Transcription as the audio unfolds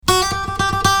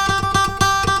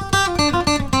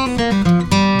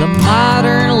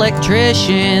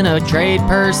Electrician, a trade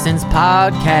person's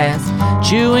podcast,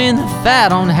 chewing the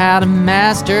fat on how to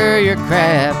master your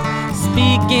craft,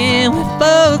 speaking with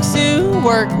folks who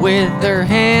work with their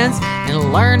hands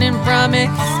and learning from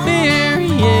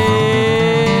experience.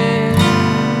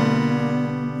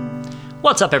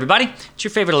 What's up, everybody? It's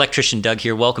your favorite electrician, Doug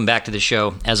here. Welcome back to the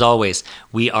show. As always,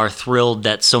 we are thrilled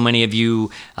that so many of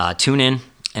you tune in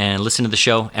and listen to the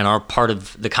show and are part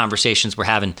of the conversations we're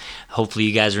having. Hopefully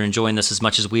you guys are enjoying this as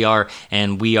much as we are,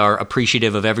 and we are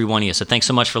appreciative of every one of you. So thanks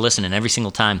so much for listening every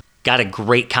single time. Got a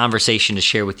great conversation to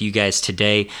share with you guys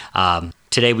today.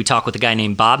 Today we talk with a guy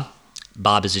named Bob.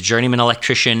 Bob is a journeyman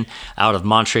electrician out of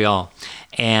Montreal.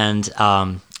 And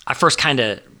I first kind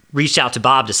of reached out to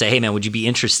Bob to say, hey man, would you be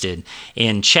interested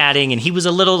in chatting? And he was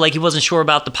a little like he wasn't sure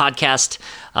about the podcast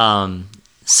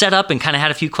set up and kind of had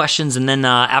a few questions. And then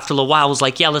after a little while was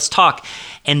like, yeah, let's talk.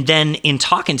 And then in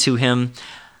talking to him,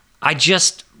 I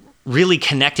just really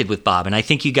connected with Bob. And I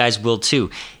think you guys will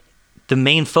too. The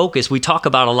main focus, we talk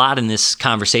about a lot in this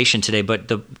conversation today,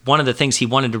 but one of the things he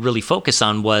wanted to really focus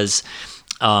on was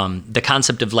the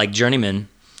concept of like journeyman,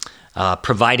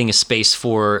 providing a space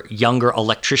for younger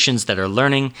electricians that are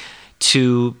learning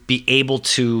to be able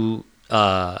to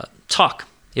talk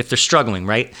if they're struggling,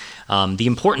 right? The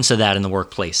importance of that in the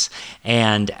workplace,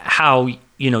 and how,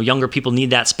 younger people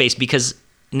need that space, because,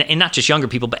 and not just younger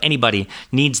people, but anybody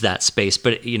needs that space.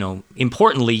 But,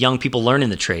 importantly, young people learn in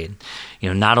the trade.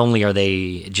 Not only are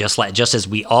they just as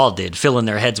we all did, filling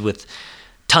their heads with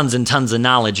tons and tons of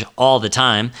knowledge all the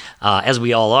time, as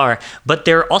we all are, but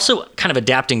they're also kind of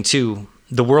adapting to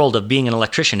the world of being an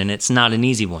electrician, and it's not an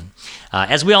easy one.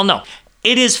 As we all know,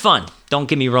 it is fun, don't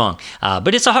get me wrong,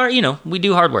 but it's a hard, we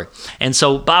do hard work. And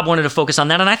so Bob wanted to focus on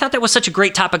that, and I thought that was such a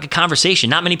great topic of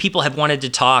conversation. Not many people have wanted to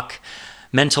talk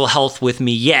mental health with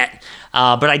me yet,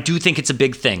 but I do think it's a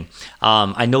big thing.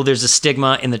 I know there's a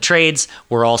stigma in the trades.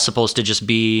 We're all supposed to just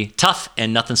be tough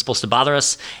and nothing's supposed to bother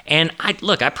us. And I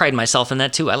pride myself in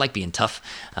that too. I like being tough.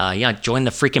 Join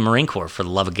the freaking Marine Corps, for the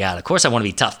love of God. Of course I want to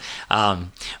be tough.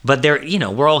 But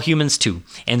we're all humans too.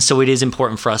 And so it is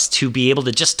important for us to be able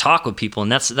to just talk with people. And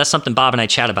that's something Bob and I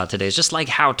chat about today. It's just like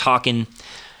how talking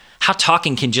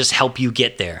can just help you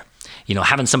get there.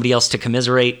 Having somebody else to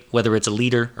commiserate, whether it's a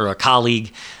leader or a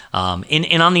colleague,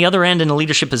 and on the other end in a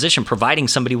leadership position, providing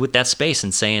somebody with that space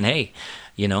and saying, hey,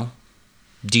 how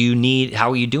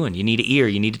are you doing? You need an ear,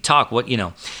 you need to talk.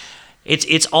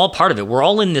 It's all part of it. We're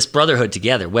all in this brotherhood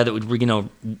together, whether,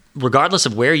 regardless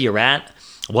of where you're at,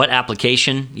 what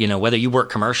application, whether you work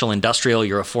commercial, industrial,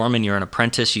 you're a foreman, you're an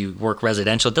apprentice, you work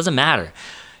residential, it doesn't matter.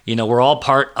 We're all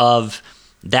part of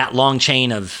that long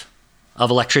chain of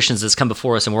electricians that's come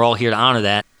before us, and we're all here to honor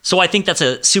that. So I think that's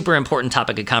a super important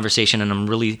topic of conversation, and I'm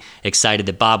really excited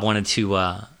that Bob wanted to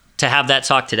have that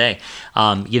talk today.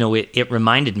 It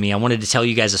reminded me, I wanted to tell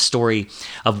you guys a story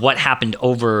of what happened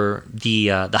over the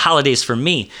holidays for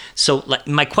me. So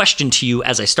my question to you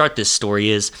as I start this story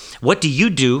is, what do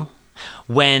you do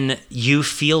when you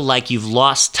feel like you've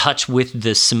lost touch with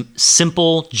the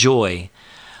simple joy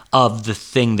of the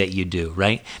thing that you do,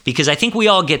 right? Because I think we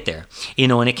all get there,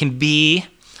 and it can be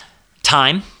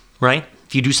time, right?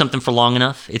 If you do something for long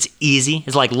enough, it's easy.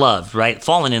 It's like love, right?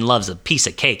 Falling in love's a piece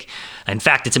of cake. In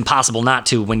fact, it's impossible not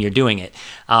to when you're doing it.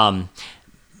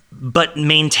 But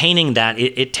maintaining that,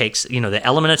 it takes, the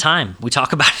element of time. We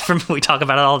talk about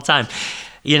it all the time.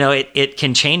 It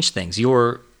can change things.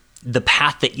 The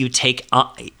path that you take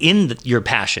your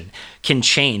passion can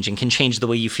change, and can change the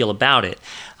way you feel about it.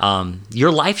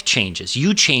 Your life changes.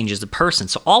 You change as a person.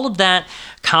 So all of that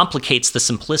complicates the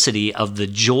simplicity of the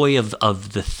joy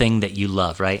of the thing that you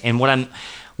love, right? And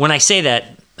when I say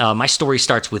that, my story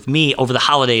starts with me over the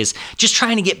holidays, just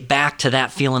trying to get back to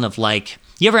that feeling of like,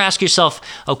 you ever ask yourself,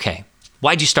 okay,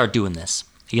 why'd you start doing this?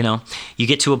 You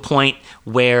get to a point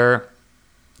where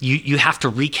you have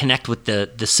to reconnect with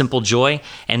the simple joy.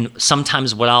 And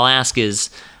sometimes what I'll ask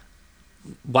is,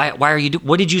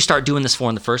 what did you start doing this for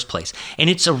in the first place? And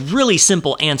it's a really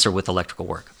simple answer with electrical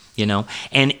work,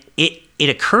 and it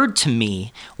occurred to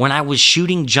me when I was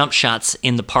shooting jump shots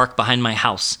in the park behind my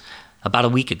house about a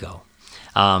week ago.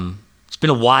 It's been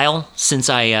a while since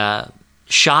I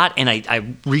shot, and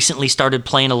I recently started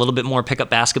playing a little bit more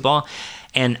pickup basketball,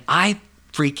 and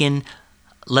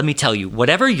let me tell you,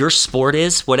 whatever your sport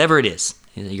is, whatever it is,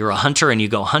 you're a hunter and you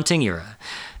go hunting, you're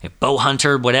a bow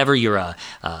hunter, whatever, you're a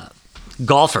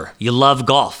golfer, you love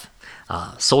golf,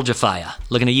 Soldier Fire,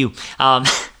 looking at you.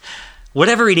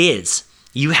 Whatever it is,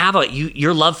 you have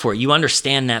your love for it. You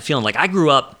understand that feeling. Like I grew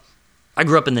up in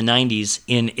the 90s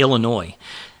in Illinois.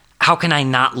 How can I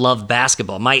not love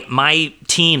basketball? My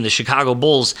team, the Chicago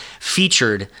Bulls,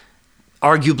 featured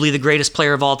arguably the greatest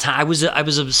player of all time. I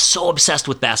was so obsessed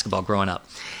with basketball growing up.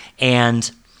 And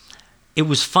it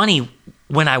was funny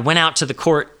when I went out to the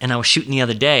court and I was shooting the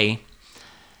other day,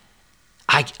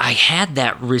 I had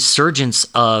that resurgence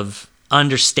of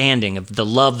understanding of the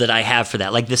love that I have for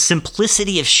that, like the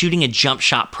simplicity of shooting a jump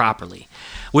shot properly,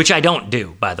 which I don't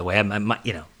do, by the way.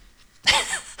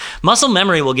 Muscle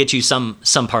memory will get you some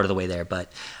part of the way there,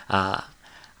 but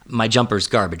my jumper's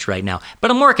garbage right now. But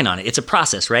I'm working on it. It's a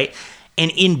process, right?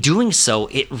 And in doing so,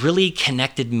 it really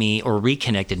connected me or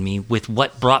reconnected me with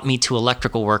what brought me to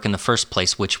electrical work in the first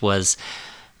place, which was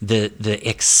the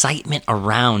excitement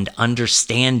around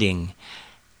understanding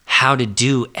how to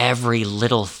do every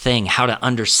little thing, how to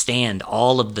understand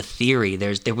all of the theory.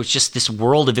 There was just this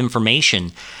world of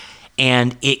information,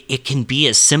 and it can be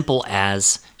as simple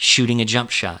as shooting a jump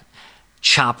shot.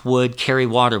 Chop wood, carry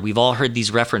water. We've all heard these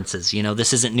references.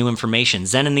 This isn't new information.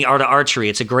 Zen and the Art of Archery.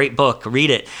 It's a great book. Read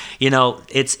it.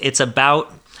 It's about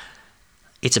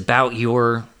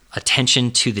your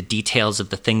attention to the details of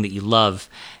the thing that you love,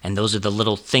 and those are the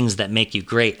little things that make you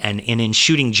great. And in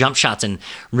shooting jump shots and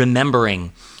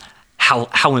remembering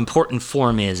how important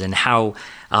form is, and how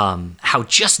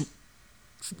just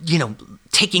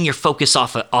taking your focus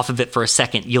off of it for a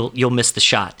second, you'll miss the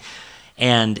shot.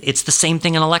 And it's the same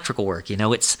thing in electrical work.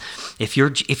 It's if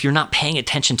you're not paying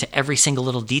attention to every single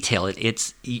little detail,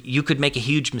 you could make a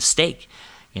huge mistake.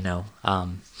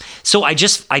 So I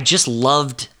just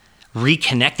loved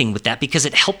reconnecting with that, because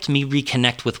it helped me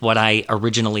reconnect with what I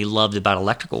originally loved about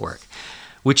electrical work,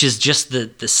 which is just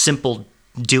the simple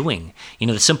doing.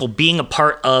 The simple being a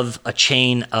part of a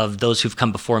chain of those who've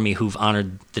come before me, who've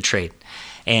honored the trade.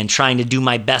 And trying to do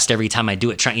my best every time I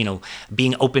do it,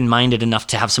 being open-minded enough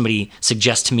to have somebody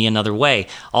suggest to me another way.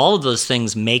 All of those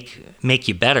things make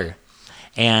you better.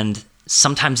 And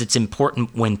sometimes it's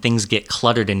important when things get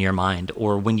cluttered in your mind,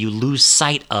 or when you lose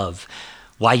sight of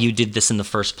why you did this in the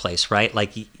first place, right?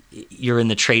 Like you're in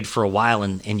the trade for a while,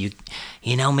 and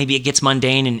maybe it gets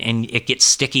mundane and it gets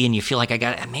sticky, and you feel like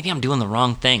maybe I'm doing the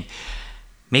wrong thing.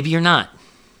 Maybe you're not.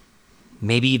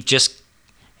 Maybe you've just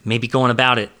going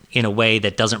about it in a way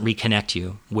that doesn't reconnect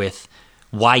you with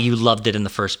why you loved it in the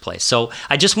first place. So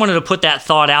I just wanted to put that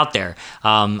thought out there.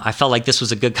 I felt like this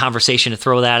was a good conversation to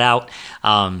throw that out.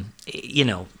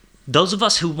 Those of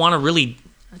us who want to really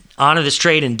honor this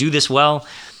trade and do this well,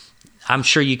 I'm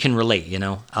sure you can relate,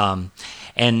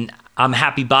 and I'm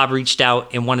happy Bob reached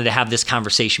out and wanted to have this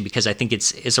conversation, because I think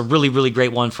it's a really, really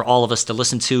great one for all of us to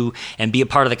listen to and be a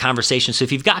part of the conversation. So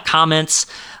if you've got comments,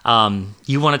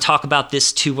 you want to talk about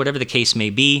this too, whatever the case may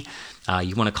be,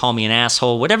 you want to call me an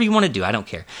asshole, whatever you want to do, I don't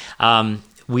care.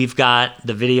 We've got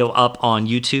the video up on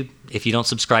YouTube. If you don't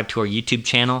subscribe to our YouTube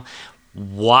channel,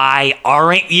 why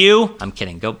aren't you? I'm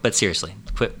kidding. But seriously,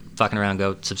 quit fucking around.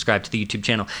 Go subscribe to the YouTube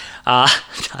channel.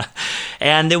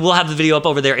 And then we'll have the video up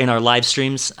over there in our live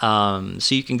streams.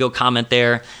 So you can go comment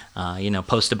there,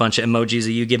 post a bunch of emojis of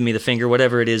you giving me the finger,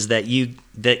 whatever it is that you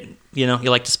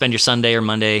like to spend your Sunday or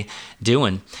Monday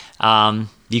doing.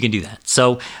 You can do that.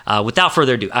 So without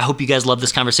further ado, I hope you guys love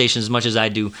this conversation as much as I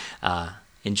do.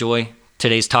 Enjoy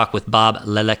today's talk with Bob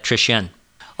L'Electricien.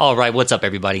 All right, what's up,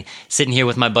 everybody? Sitting here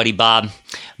with my buddy Bob.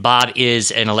 Bob is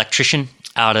an electrician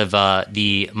out of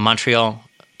the Montreal,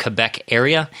 Quebec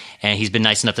area, and he's been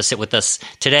nice enough to sit with us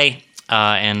today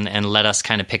and let us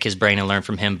kind of pick his brain and learn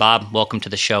from him. Bob, welcome to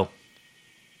the show.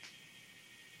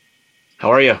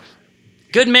 How are you?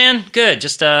 Good, man. Good.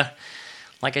 Just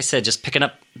like I said, just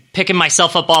picking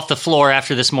myself up off the floor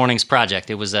after this morning's project.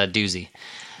 It was a doozy.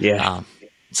 Yeah.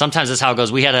 Sometimes that's how it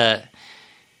goes. We had a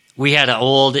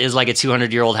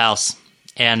 200-year-old house,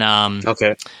 and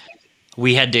okay.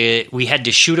 We had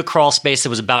to shoot a crawl space that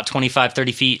was about 25,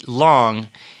 30 feet long,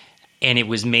 and it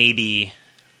was maybe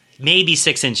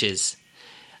 6 inches.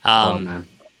 Oh man.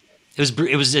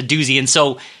 It was a doozy, and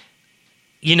so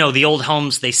the old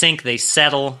homes, they sink, they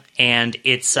settle, and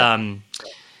it's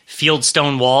field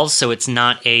stone walls, so it's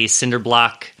not a cinder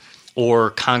block or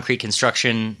concrete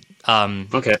construction.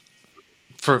 Okay.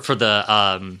 For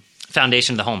the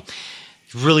foundation of the home.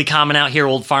 Really common out here.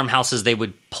 Old farmhouses, they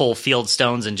would pull field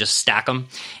stones and just stack them.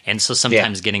 And so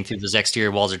sometimes getting through those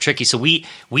exterior walls are tricky. So we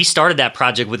started that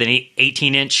project with an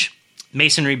 18-inch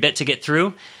masonry bit to get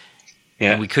through.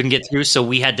 Yeah. And we couldn't get through, so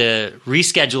we had to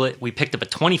reschedule it. We picked up a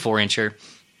 24-incher.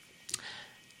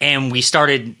 And we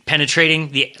started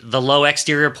penetrating the low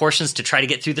exterior portions to try to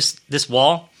get through this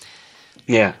wall.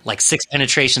 Yeah. Like 6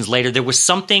 penetrations later, there was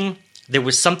something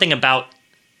about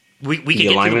we could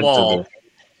get through the wall.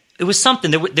 It was something.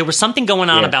 There was something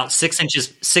going on about 6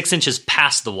 inches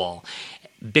past the wall.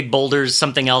 Big boulders,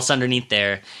 something else underneath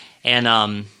there,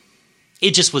 and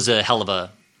it just was a hell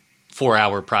of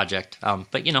 4-hour project.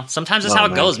 But sometimes that's how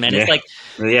it goes, man. Yeah. It's like,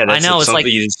 yeah, that's I know, it's something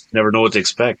like you just never know what to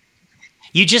expect.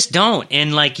 you just don't.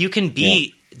 And like, you can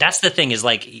be, that's the thing is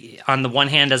like, on the one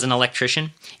hand, as an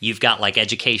electrician, you've got like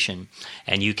education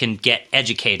and you can get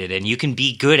educated and you can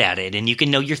be good at it and you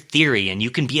can know your theory and you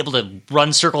can be able to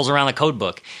run circles around a code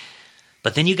book.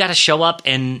 But then you got to show up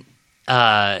and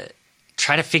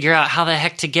try to figure out how the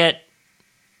heck to get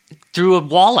through a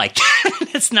wall like that.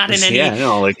 It's not in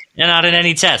any, not in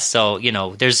any test. So,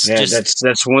 there's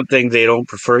that's one thing they don't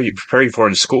prepare you for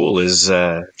in school is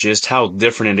just how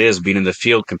different it is being in the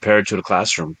field compared to the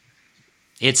classroom.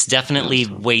 It's definitely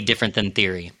way different than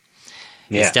theory.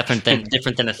 Yeah. It's different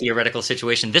than a theoretical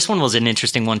situation. This one was an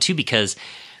interesting one too because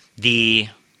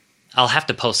I'll have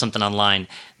to post something online.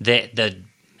 The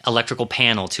electrical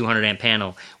panel, 200 amp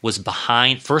panel, was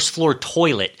behind first floor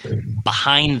toilet,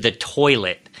 behind the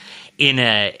toilet in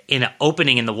an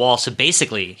opening in the wall. So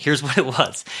basically, here's what it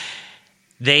was.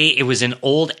 It was an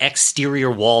old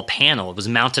exterior wall panel. It was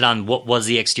mounted on what was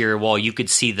the exterior wall. You could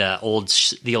see the old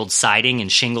siding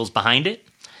and shingles behind it.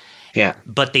 Yeah.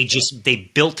 But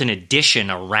they built an addition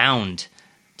around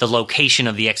the location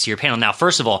of the exterior panel. Now,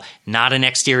 first of all, not an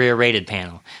exterior rated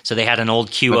panel. So they had an old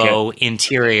QO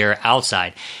interior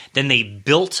outside. Then they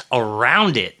built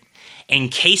around it,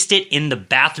 encased it in the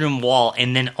bathroom wall,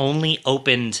 and then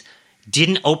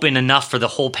didn't open enough for the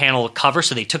whole panel to cover.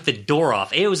 So they took the door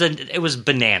off. It was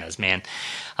bananas, man.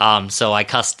 So I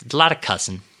cussed, a lot of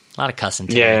cussing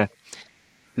today. Yeah.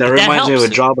 That reminds me of a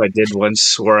job I did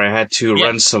once where I had to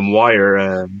run some wire.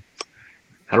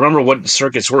 I don't remember what the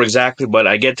circuits were exactly, but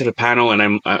I get to the panel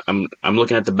and I'm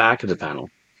looking at the back of the panel.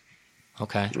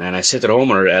 Okay. And I said to the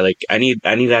homeowner, I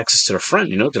need access to the front,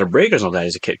 to the breakers and all that.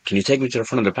 He's like, can you take me to the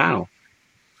front of the panel?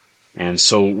 And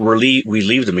so we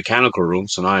leave the mechanical room.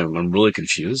 So now I'm really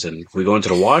confused. And we go into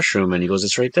the washroom and he goes,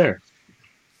 it's right there.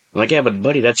 I'm like, yeah, but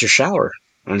buddy, that's your shower.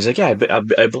 And he's like, yeah,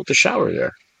 I built the shower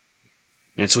there.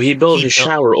 And so he built his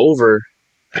shower over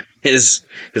his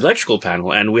electrical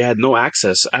panel, and we had no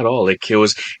access at all. Like it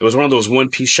was one of those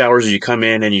one-piece showers where you come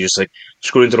in and you just like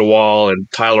screw into the wall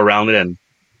and tile around it. And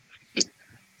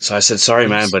so I said, sorry,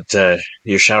 man, but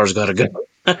your shower's got to go.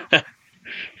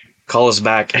 Call us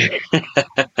back.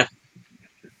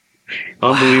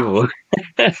 Unbelievable.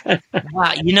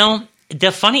 Wow.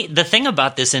 The thing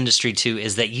about this industry too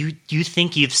is that you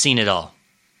think you've seen it all.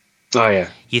 Oh yeah.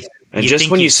 And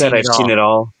just when you said I've seen it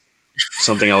all,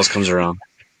 something else comes around.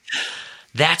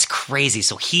 That's crazy.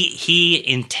 So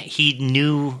he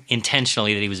knew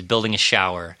intentionally that he was building a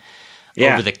shower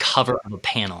over the cover of a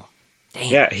panel.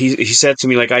 Damn. Yeah, he said to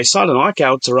me, I saw the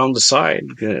knockouts around the side.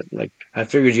 I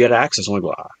figured you had access. I'm like,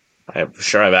 well, I'm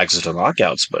sure I have access to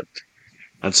knockouts, but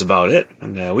that's about it.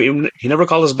 And he never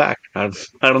called us back. I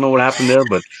don't know what happened there,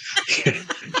 but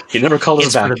he never called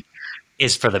us back.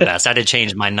 Is for the best. I did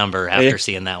change my number after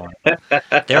seeing that one.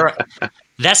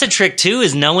 That's a trick too,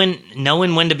 is knowing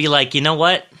when to be like, you know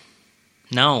what?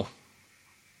 No.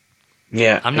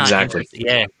 Yeah, I'm not exactly.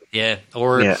 Yeah.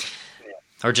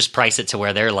 Or just price it to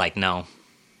where they're like, no.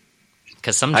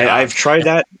 Because sometimes I've tried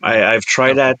that. I've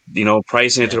tried that,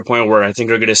 pricing it to the point where I think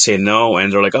they're going to say no,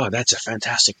 and they're like, oh, that's a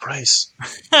fantastic price.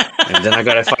 And then I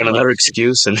got to find another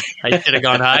excuse. And I should have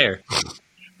gone higher.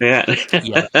 Yeah.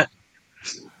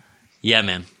 Yeah,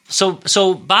 man.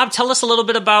 So Bob, tell us a little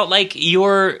bit about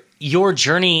your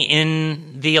journey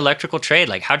in the electrical trade.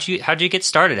 Like, how'd you get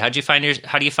started? How do you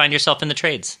find yourself in the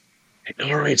trades?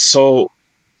 All right. So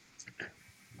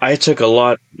I took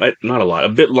a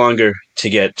bit longer to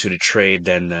get to the trade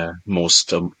than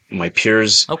most of my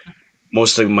peers. Okay.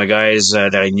 Most of my guys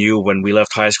that I knew when we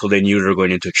left high school, they knew they were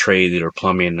going into a trade, either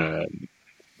plumbing,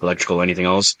 electrical, anything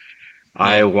else. Yeah.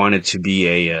 I wanted to be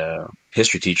a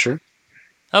history teacher.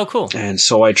 Oh, cool. And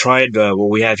so I tried what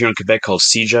we have here in Quebec called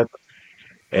CEGEP.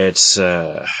 It's,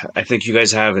 I think you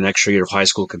guys have an extra year of high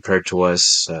school compared to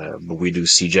us, but we do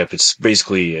CEGEP. It's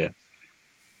basically,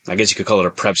 I guess you could call it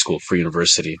a prep school for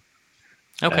university.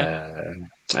 Okay.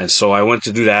 And so I went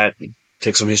to do that,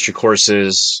 take some history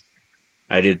courses.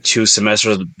 I did 2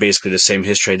 semesters, basically the same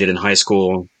history I did in high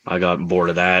school. I got bored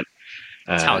of that.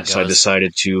 So I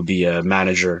decided to be a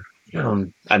manager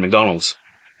at McDonald's.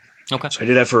 Okay. So I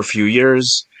did that for a few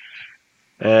years.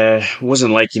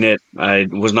 Wasn't liking it. I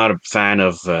was not a fan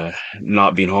of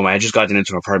not being home. I had just gotten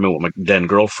into an apartment with my then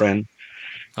girlfriend.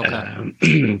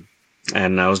 Okay.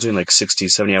 And I was doing 60,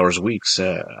 70 hours a week.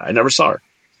 So I never saw her.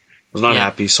 I was not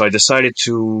happy. So I decided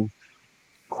to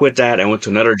quit that. I went to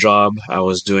another job. I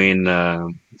was doing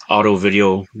auto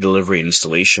video delivery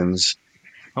installations.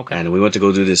 Okay. And we went to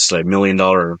go do this $1 million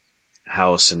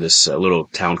house in this little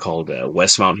town called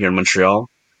Westmount here in Montreal.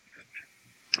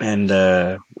 and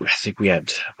I think we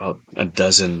had about a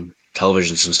dozen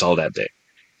televisions installed that day.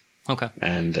 Okay.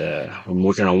 And I'm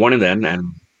working on one of them,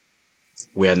 and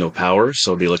we had no power,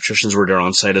 so the electricians were there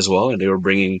on site as well, and they were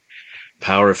bringing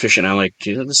power efficient. I'm like,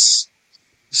 this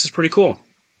is pretty cool.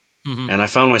 Hmm. And I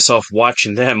found myself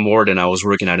watching them more than I was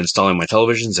working at installing my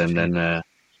televisions. And then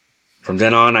from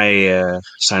then on, I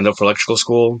signed up for electrical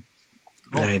school.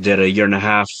 Cool. I did a year and a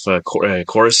half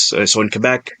course. So in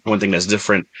Quebec, one thing that's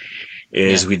different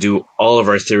is Yeah. we do all of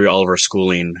our theory, all of our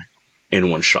schooling in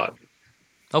one shot.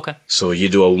 Okay. So you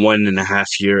do a 1.5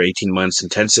 year, 18 months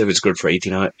intensive. It's good for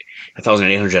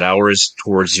 1,800 hours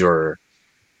towards your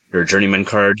journeyman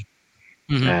card.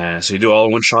 Hmm. So you do all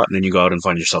in one shot, and then you go out and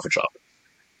find yourself a job.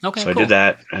 Okay. So I Cool. did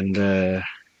that, and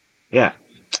yeah,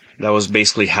 that was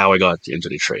basically how I got into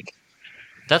the trade.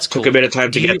 That's cool. Took a bit of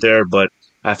time to get there, but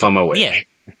I found my way. Yeah.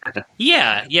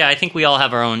 Yeah, yeah. I think we all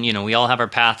have our own, we all have our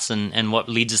paths and what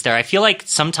leads us there. I feel like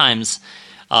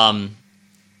um,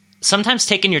 sometimes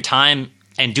taking your time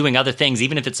and doing other things,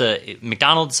 even if it's a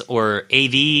McDonald's or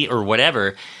AV or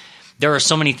whatever, there are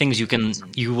so many things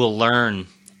you will learn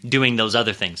doing those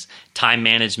other things, time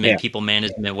management, Yeah. people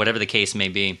management, whatever the case may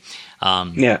be.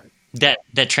 Um, Yeah.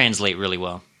 that translate really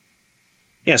well.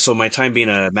 Yeah. So my time being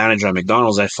a manager at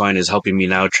McDonald's, I find is helping me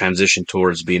now transition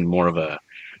towards being more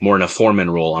in a foreman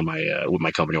role on my with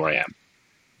my company where I am.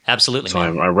 Absolutely, So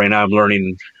man. right now I'm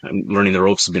learning the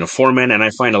ropes of being a foreman, and I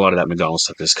find a lot of that McDonald's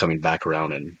stuff is coming back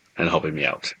around and helping me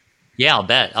out. Yeah, I'll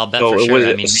bet. I'll bet So for it sure. I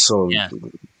was mean, so yeah,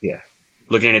 yeah.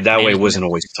 Looking at it that way management. wasn't a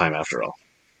waste of time after all.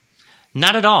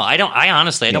 Not at all. I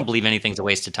honestly, I Yeah. don't believe anything's a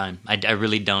waste of time. I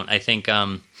really don't. I think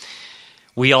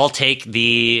we all take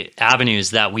the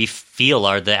avenues that we feel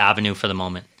are the avenue for the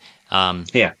moment.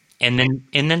 Yeah. And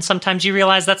then sometimes you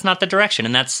realize that's not the direction,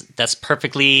 and that's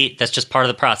just part of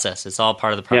the process. It's all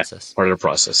part of the Yeah. process. Part of the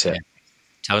process. Yeah.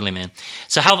 Totally, man.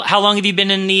 So how long have you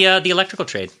been in the electrical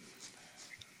trade?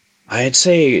 I'd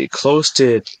say close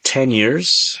to 10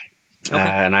 years, Okay.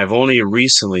 and I've only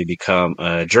recently become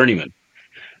a journeyman.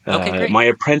 Okay, great. My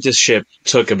apprenticeship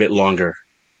took a bit longer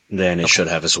than it Okay. should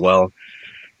have as well.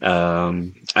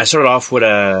 I started off with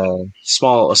a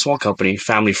small company,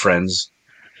 family friends,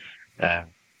 uh,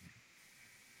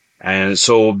 and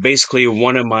so basically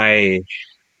one of my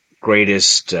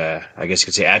greatest, I guess you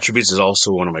could say, attributes is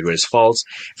also one of my greatest faults.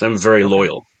 Is I'm very Okay.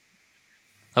 loyal.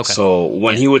 Okay. So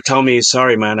when Yeah. he would tell me,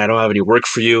 "Sorry, man, I don't have any work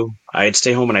for you," I'd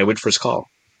stay home and I'd wait for his call.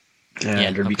 And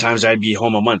Yeah. there'd be Okay. times I'd be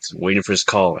home a month waiting for his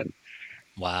call, and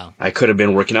Wow. I could have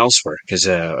been working elsewhere because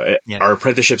Yeah. our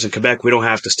apprenticeships in Quebec, we don't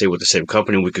have to stay with the same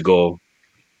company. We could go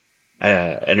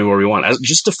anywhere we want.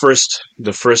 Just the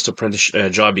first apprentice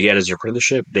job you get as your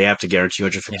apprenticeship, they have to guarantee Yeah.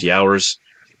 150 hours.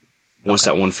 Once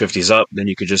Okay. that 150 is up, then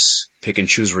you could just pick and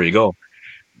choose where you go.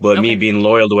 But me Okay. being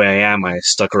loyal the way I am, I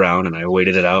stuck around and I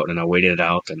waited it out and I waited it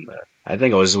out, and I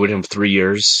think I was with him 3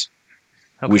 years.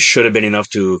 Okay. Which should have been enough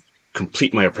to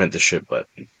complete my apprenticeship, but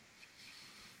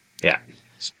yeah,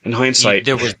 in hindsight,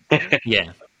 There was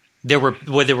yeah. There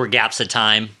were gaps of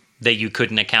time that you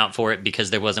couldn't account for it because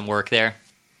there wasn't work there.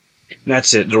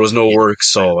 that's it. There was no Yeah. work,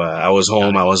 so I was Got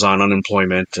home. it. I was on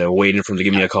unemployment, waiting for him to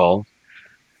give me Got a it. call,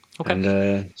 Okay.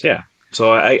 and yeah.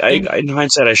 So And in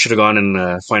hindsight, I should have gone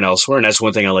and find elsewhere. And that's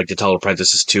one thing I like to tell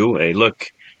apprentices too. Hey, look,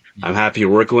 yeah. I'm happy you're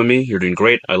working with me. You're doing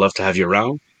great. I love to have you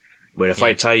around. But if I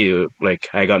Yeah. tell you like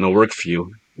I got no work for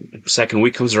you, second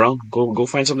week comes around, go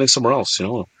find something somewhere else.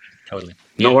 Totally.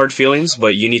 No Yeah. hard feelings,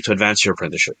 but you need to advance your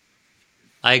apprenticeship.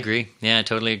 I agree. Yeah, I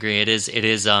totally agree.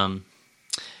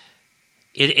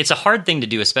 It's a hard thing to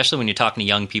do, especially when you're talking to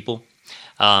young people.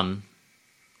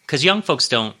 Because young folks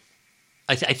don't,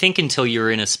 I think until you're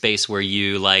in a space where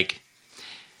you like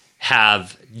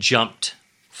have jumped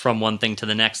from one thing to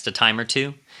the next a time or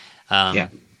two, Yeah,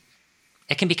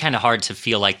 it can be kind of hard to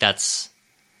feel like that's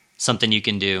something you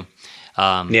can do.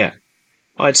 Um, yeah.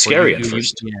 Oh, it's or scary at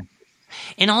first. yeah.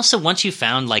 And also, once you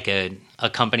found like a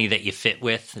company that you fit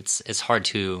with, it's hard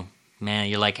to, man.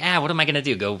 You're like, what am I going to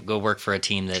do? Go work for a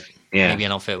team that Yeah, maybe I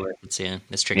don't fit with.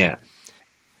 It's tricky. yeah,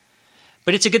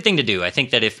 But it's a good thing to do. I think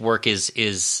that if work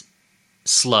is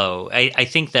slow, I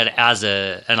think that as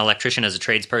an electrician, as a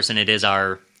tradesperson, it is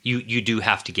you do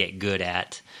have to get good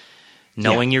at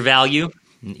knowing your value.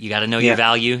 You got to know your yeah,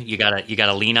 value. You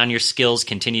gotta lean on your skills,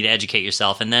 continue to educate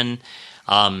yourself, and then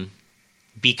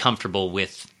be comfortable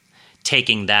with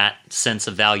taking that sense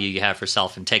of value you have for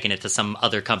self and taking it to some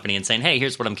other company and saying, "Hey,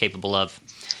 here's what I'm capable of."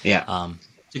 yeah.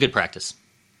 It's a good practice.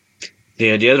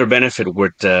 The other benefit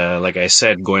with, like I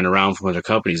said, going around from other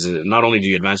companies, not only do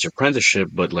you advance your apprenticeship,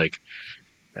 but like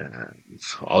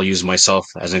I'll use myself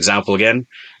as an example again.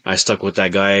 I stuck with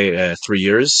that guy 3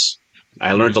 years.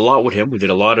 I learned a lot with him. We did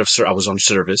a lot of, I was on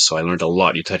service, so I learned a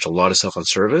lot. You touch a lot of stuff on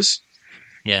service.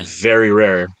 Yeah. Very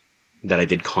rare that I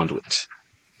did conduit.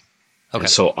 Okay. And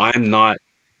so I'm not,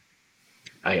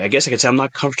 I guess I could say I'm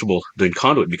not comfortable doing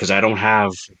conduit because I don't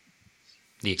have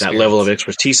that level of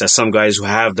expertise as some guys who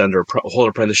have done their whole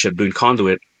apprenticeship doing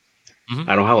conduit. Mm-hmm.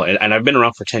 I don't have it. And I've been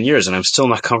around for 10 years and I'm still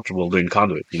not comfortable doing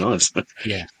conduit. You know,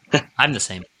 yeah, I'm the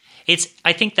same.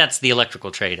 I think that's the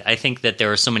electrical trade. I think that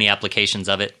there are so many applications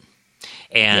of it.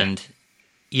 And,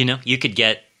 you know, you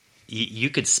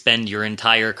could spend your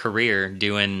entire career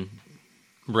doing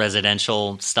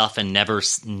residential stuff and never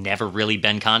really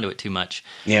bend conduit too much.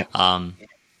 Yeah.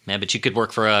 Yeah, but you could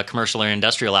work for a commercial or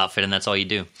industrial outfit and that's all you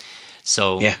do.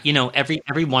 So, you know,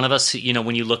 every one of us, you know,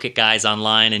 when you look at guys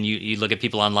online and you look at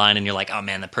people online and you're like, oh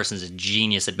man, that person's a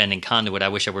genius at bending conduit. I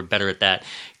wish I were better at that.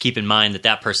 Keep in mind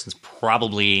that person's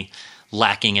probably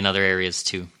lacking in other areas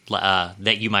too,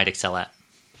 that you might excel at.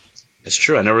 It's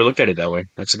true. I never looked at it that way.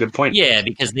 That's a good point. Yeah,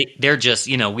 because they're just,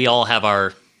 you know, we all have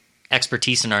our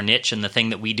expertise in our niche and the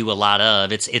thing that we do a lot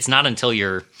of. It's not until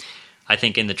you're, I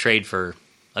think, in the trade for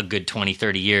a good 20,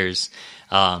 30 years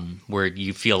where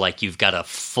you feel like you've got a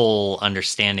full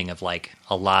understanding of like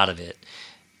a lot of it.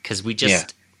 Because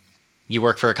you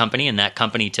work for a company and that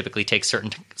company typically takes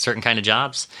certain kind of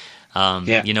jobs.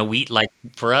 You know,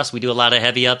 for us, we do a lot of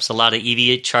heavy ups, a lot of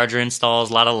EV charger installs,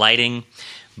 a lot of lighting,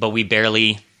 but we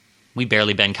barely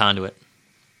bend conduit.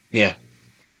 Yeah.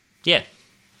 Yeah.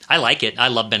 I like it. I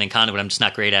love bending conduit. I'm just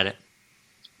not great at it.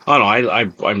 Oh no,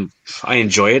 I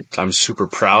enjoy it. I'm super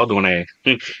proud when I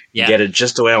get it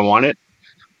just the way I want it.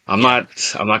 I'm not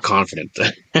confident.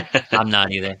 I'm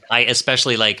not either. I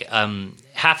especially like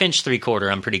 1/2 inch,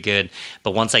 3/4. I'm pretty good,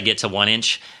 but once I get to 1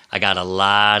 inch, I got a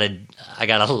lot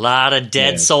of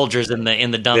dead soldiers in the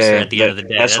dumpster at the end of the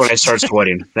day. That's when I start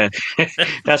sweating.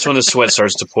 That's when the sweat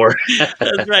starts to pour.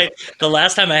 That's right. The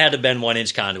last time I had to bend 1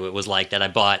 inch conduit was like that.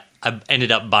 I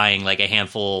ended up buying like a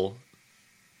handful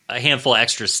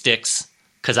extra sticks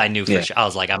because I knew for sure. I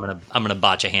was like, I'm gonna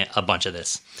botch a bunch of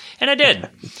this, and I did.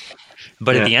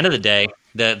 But at the end of the day,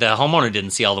 the homeowner didn't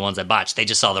see all the ones I botched. They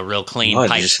just saw the real clean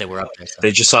pipes that were up there. So.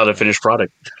 They just saw the finished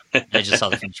product. They just saw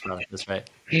the finished product. That's right.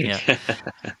 Yeah.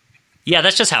 Yeah,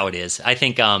 that's just how it is. I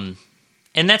think, and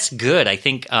that's good. I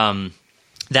think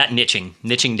that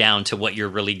niching down to what you're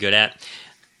really good at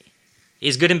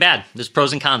is good and bad. There's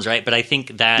pros and cons, right? But I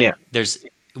think that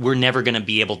we're never going to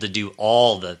be able to do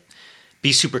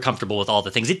be super comfortable with all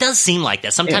the things. It does seem like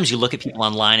that. Sometimes you look at people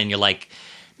online and you're like,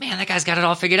 man, that guy's got it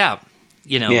all figured out.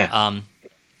 You know,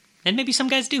 and maybe some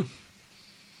guys do.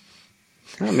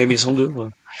 Yeah, maybe some do.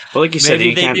 Well, like you said,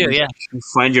 you can't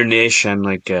find your niche, and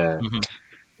like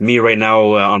me right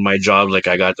now on my job, like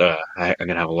I'm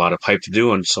gonna have a lot of pipe to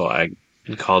do, and so I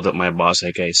called up my boss,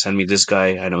 like, hey, send me this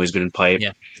guy. I know he's good in pipe.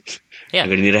 Yeah, I'm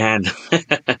gonna need a hand.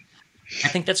 I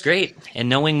think that's great, and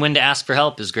knowing when to ask for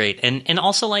help is great, and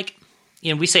also like,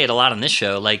 you know, we say it a lot on this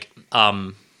show, like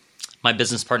my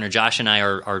business partner Josh and I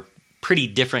are pretty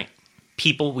different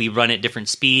people. We run at different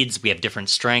speeds. We have different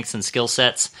strengths and skill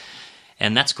sets.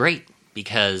 And that's great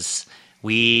because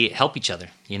we help each other.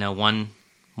 You know,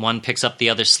 one picks up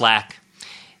the other slack.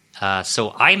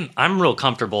 So I'm real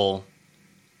comfortable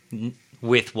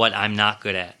with what I'm not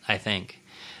good at, I think.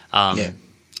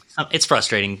 It's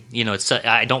frustrating. You know,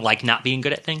 I don't like not being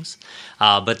good at things.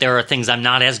 But there are things I'm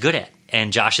not as good at.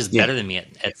 And Josh is better than me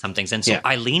at some things. And so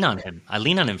I lean on him. I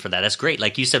lean on him for that. That's great.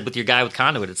 Like you said with your guy with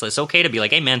conduit, it's okay to be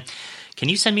like, hey, man, can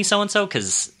you send me so-and-so?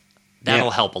 Because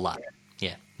that'll help a lot.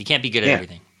 Yeah. You can't be good at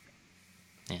everything.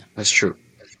 Yeah. That's true.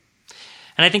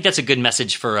 And I think that's a good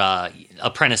message for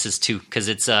apprentices too, because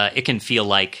it can feel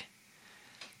like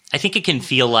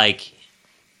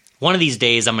one of these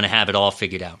days I'm going to have it all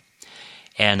figured out.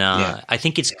 And I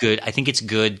think it's good. I think it's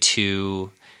good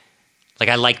to... Like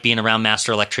I like being around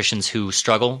master electricians who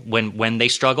struggle when they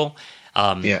struggle,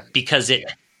 because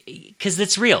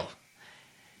it's real.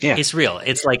 Yeah, it's real.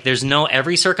 It's like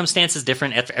every circumstance is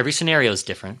different. Every scenario is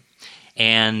different,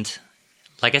 and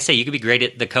like I say, you could be great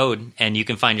at the code, and you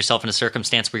can find yourself in a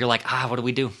circumstance where you're like, what do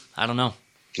we do? I don't know.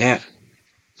 Yeah.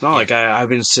 No, like I've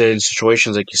been in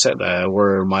situations like you said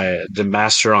where the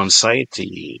master on site,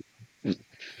 there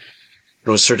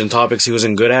was certain topics he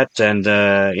wasn't good at, and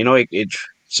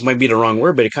this might be the wrong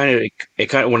word, but it kind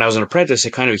of when I was an apprentice,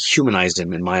 it kind of humanized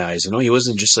him in my eyes. You know, he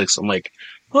wasn't just like some like,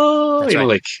 That's right.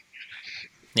 like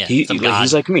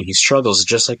he's like me. He struggles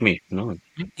just like me. You know,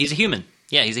 he's a human.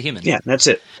 Yeah, he's a human. Yeah, that's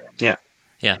it. Yeah,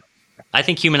 yeah. I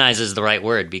think humanize is the right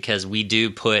word because we do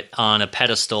put on a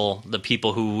pedestal the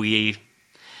people who the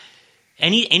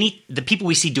people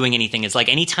we see doing anything. It's like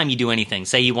anytime you do anything,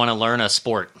 say you want to learn a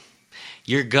sport.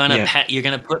 You're gonna Yeah. you're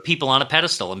gonna put people on a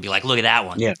pedestal and be like, look at that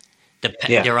one. Yeah.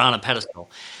 Yeah. They're on a pedestal.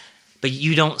 But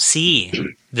you don't see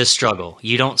the struggle.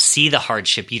 You don't see the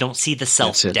hardship. You don't see the That's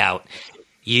it. self-doubt.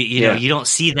 You know, Yeah. you don't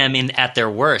see them at their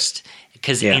worst,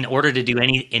 because Yeah. in order to do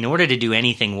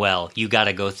anything well, you got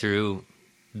to go through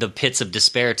the pits of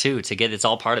despair too to get. It's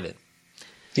all part of it.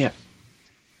 Yeah.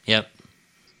 Yep.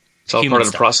 It's all Human part of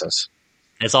the stuff. process.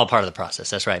 It's all part of the process.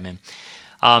 That's right, man.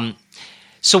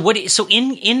 So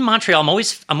in Montreal,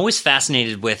 I'm always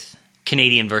fascinated with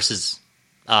Canadian versus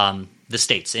the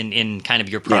States in kind of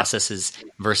your processes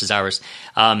versus ours.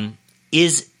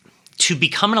 Is to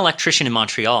become an electrician in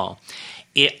Montreal.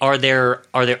 Are there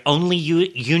only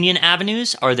union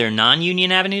avenues? Are there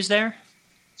non-union avenues there?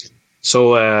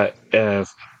 So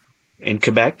in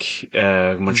Quebec,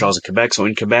 Montreal's in Quebec. So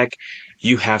in Quebec,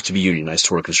 you have to be unionized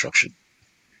to work construction.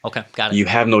 Okay, got it. You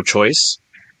have no choice.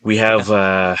 We have,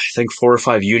 I think, 4 or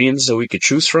 5 unions that we could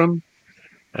choose from.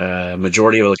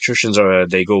 Majority of electricians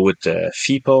they go with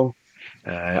FIPO.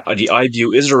 The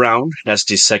IBU is around. That's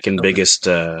the second biggest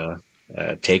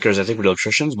takers, I think, with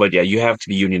electricians. But yeah, you have to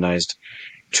be unionized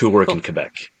to work in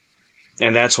Quebec.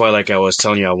 And that's why, like I was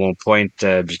telling you at one point,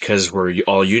 because we're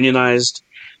all unionized,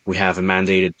 we have a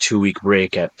mandated 2-week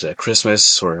break at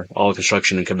Christmas, where all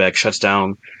construction in Quebec shuts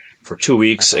down for 2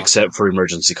 weeks, except for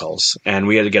emergency calls. And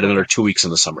we had to get another 2 weeks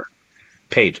in the summer,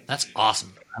 paid. That's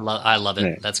awesome. I love it.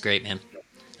 Yeah. That's great, man.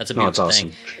 That's a No, it's beautiful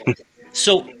awesome. thing.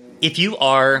 So if you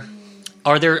are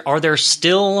there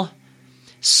still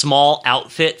small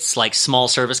outfits, like small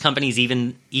service companies,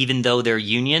 even though they're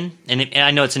union? And I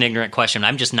know it's an ignorant question.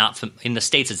 I'm just not in the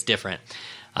States. It's different,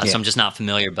 so I'm just not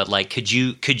familiar. But like, could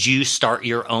you start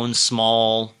your own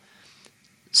small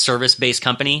service based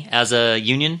company as a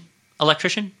union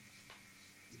electrician?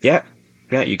 Yeah.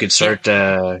 Yeah, you could start,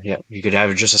 you could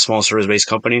have just a small service-based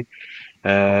company.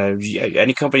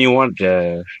 Any company you want,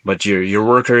 but your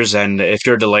workers, and if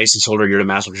you're the license holder, you're the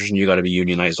master electrician, you got to be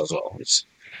unionized as well.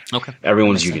 Okay,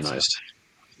 Everyone's that makes sense. unionized.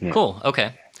 Yeah. Cool.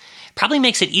 Okay. Probably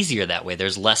makes it easier that way.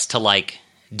 There's less to like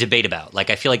debate about. Like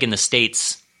I feel like in the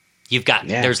States,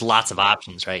 there's lots of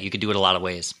options, right? You could do it a lot of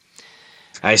ways.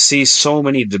 I see so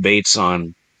many debates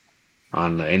on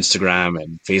Instagram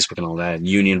and Facebook and all that,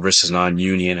 union versus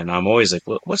non-union, and I'm always like,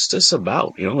 what's this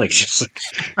about? You know, like just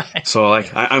so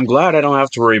like I'm glad I don't have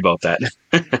to worry about that.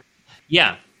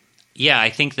 Yeah. I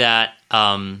think that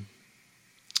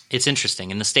it's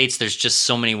interesting. In the States, there's just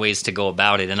so many ways to go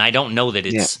about it, and I don't know that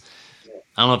it's.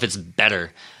 I don't know if it's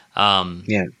better.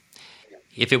 Yeah.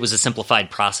 If it was a simplified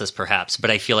process, perhaps,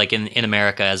 but I feel like in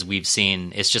America, as we've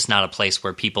seen, it's just not a place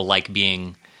where people like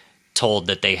being told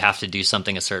that they have to do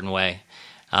something a certain way.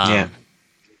 Yeah.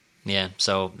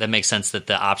 So that makes sense that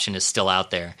the option is still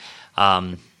out there.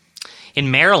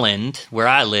 In Maryland, where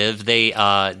I live,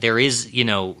 there is,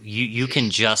 you can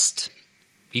just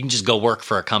go work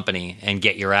for a company and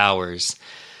get your hours,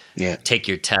 take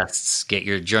your tests, get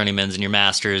your journeymans and your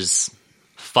masters,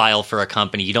 file for a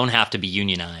company. You don't have to be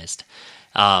unionized.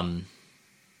 And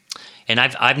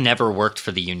I've never worked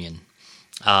for the union.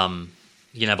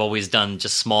 I've always done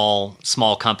just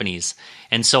small companies.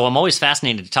 And so I'm always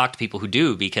fascinated to talk to people who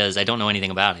do, because I don't know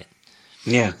anything about it.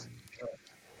 Yeah.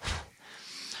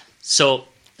 So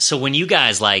when you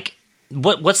guys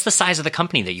what's the size of the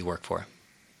company that you work for?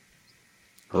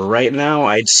 Right now,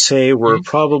 I'd say we're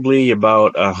probably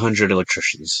about 100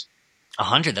 electricians.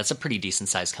 100? That's a pretty decent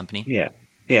sized company. Yeah.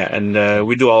 Yeah. And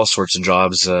we do all sorts of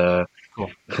jobs,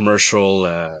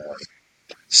 commercial,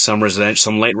 some residential,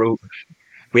 some light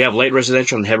we have light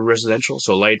residential and heavy residential.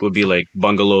 So light would be like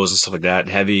bungalows and stuff like that.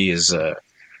 Heavy is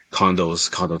condos,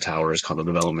 condo towers, condo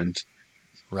development.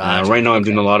 Right now, I'm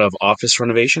doing a lot of office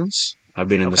renovations. I've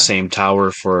been in the same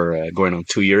tower for going on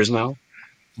 2 years now.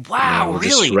 Wow, we're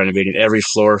really? just renovating every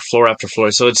floor after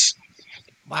floor. So it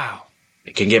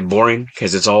can get boring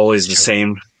because it's always the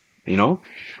same,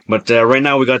 But right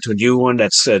now we got to a new one.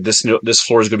 That's this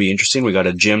floor is going to be interesting. We got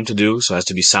a gym to do, so it has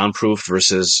to be soundproof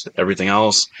versus everything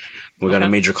else. We got a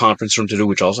major conference room to do,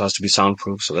 which also has to be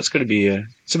soundproof. So that's going to be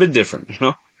it's a bit different,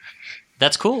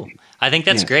 That's cool. I think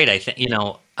that's great. I think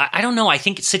I don't know. I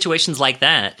think situations like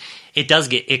that,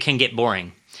 it can get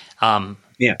boring.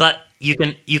 But you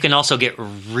can also get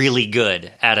really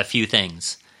good at a few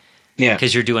things. Yeah,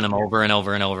 because you're doing them over and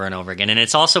over and over and over again, and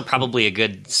it's also probably a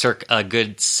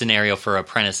good scenario for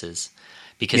apprentices,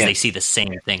 because they see the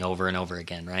same thing over and over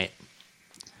again, right?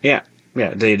 Yeah.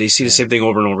 They see the same thing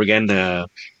over and over again.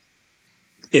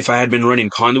 If I had been running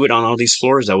conduit on all these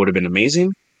floors, that would have been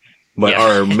amazing. But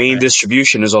our main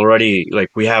distribution is already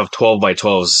we have 12 by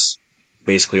 12s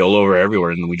basically all over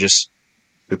everywhere, and we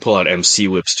pull out MC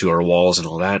whips to our walls and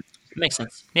all that. Makes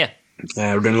sense. Yeah.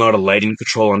 We're doing a lot of lighting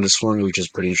control on this one, which is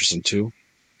pretty interesting too.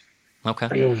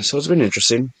 Okay. So it's been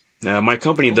interesting. My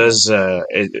company Cool. does.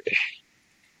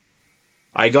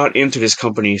 I got into this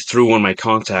company through one of my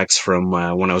contacts from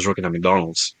when I was working at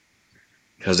McDonald's.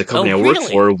 Because the Oh, company I work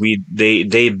really? for,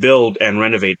 they build and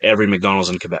renovate every McDonald's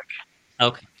in Quebec.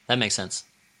 Okay, that makes sense.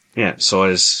 Yeah, so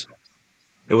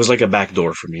it was like a back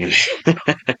door for me.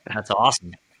 That's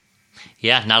awesome.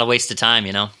 Yeah, not a waste of time,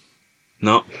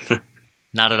 No,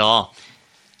 Not at all.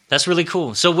 That's really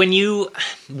cool. So when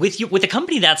with a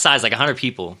company that size, like 100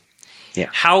 people, yeah.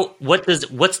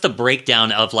 what's the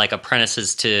breakdown of like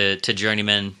apprentices to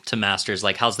journeymen to masters?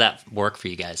 Like, how's that work for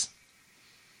you guys?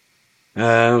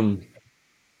 Um,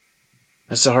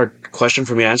 that's a hard question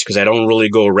for me to answer because I don't really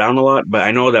go around a lot. But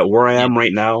I know that where I Yeah. am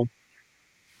right now,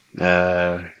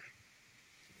 uh,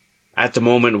 at the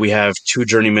moment we have 2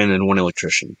 journeymen and 1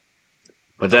 electrician.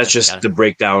 But that's Okay, just got it. the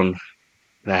breakdown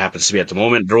that happens to be at the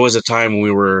moment. There was a time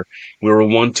we were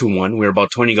 1-to-1. We were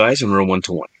about 20 guys and we were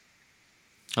 1-to-1.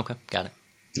 Okay, got it.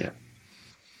 Yeah.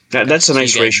 Okay, That's a so you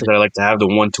nice guys, ratio that I like to have, the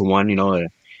 1-to-1.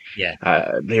 yeah,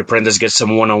 The apprentice gets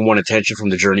some one-on-one attention from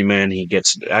the journeyman.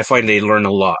 I find they learn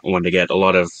a lot when they get a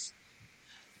lot of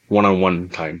one-on-one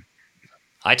time.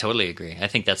 I totally agree. I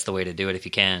think that's the way to do it if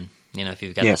you can. If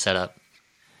you've got Yeah. the setup.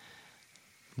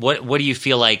 What do you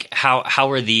feel like? How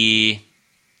are the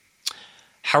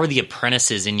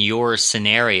apprentices in your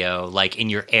scenario, like in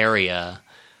your area,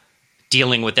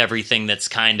 dealing with everything that's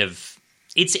kind of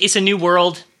it's a new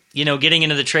world, getting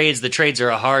into the trades. The trades are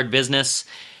a hard business,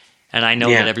 and I know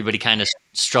that Yeah. everybody kind of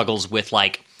struggles with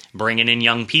like bringing in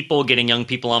young people, getting young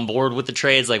people on board with the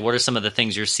trades. Like, what are some of the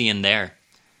things you're seeing there?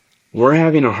 We're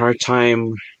having a hard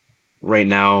time right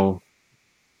now,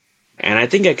 and I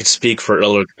think I could speak for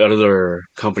other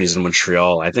companies in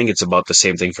Montreal. I think it's about the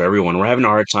same thing for everyone. We're having a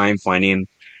hard time finding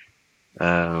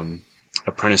um,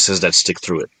 apprentices that stick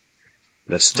through it,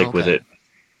 that stick with Okay. it,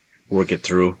 work it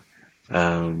through.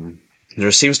 Um,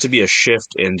 there seems to be a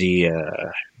shift in the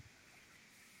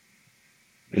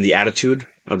attitude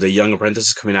of the young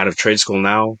apprentices coming out of trade school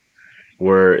now,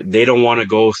 where they don't want to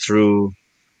go through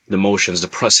the motions,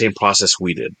 same process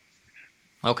we did.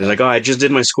 They're Okay. like, oh, I just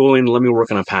did my schooling. Let me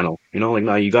work on a panel. Like,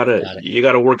 no, Got it. you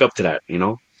gotta work up to that. We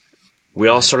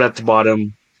all Right. start at the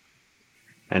bottom,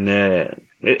 and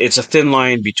it's a thin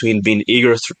line between being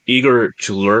eager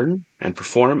to learn and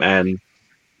perform, and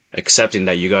accepting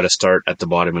that you got to start at the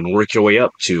bottom and work your way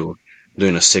up to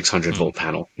doing a 600 Hmm. volt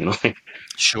panel.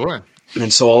 Sure.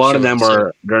 And so a lot of Sure. them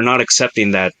So they're not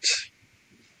accepting that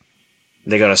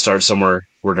they got to start somewhere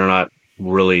where they're not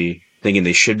really thinking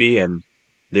they should be, and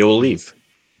they will leave.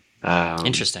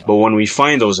 interesting. But when we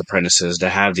find those apprentices that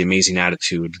have the amazing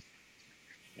attitude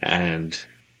and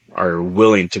are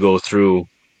willing to go through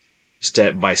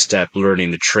step by step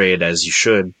learning the trade as you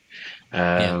should,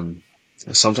 Yeah. um,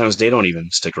 sometimes they don't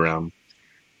even stick around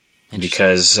Interesting.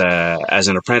 because as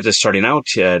an apprentice starting out,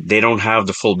 they don't have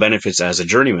the full benefits as a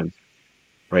journeyman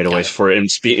right away. Got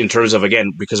it. In terms of,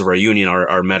 again, because of our union,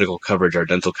 our medical coverage, our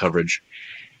dental coverage.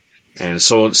 And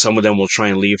so some of them will try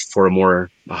and leave for a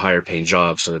higher paying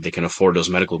job so that they can afford those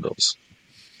medical bills.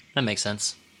 That makes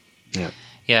sense. Yeah.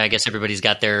 Yeah, I guess everybody's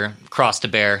got their cross to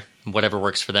bear, whatever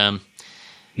works for them.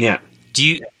 Yeah. Do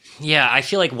you? Yeah, I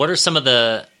feel like what are some of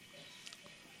the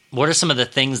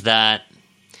things that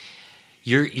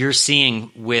you're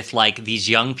seeing with like these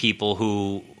young people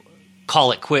who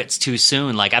call it quits too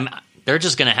soon? Like they're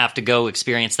just going to have to go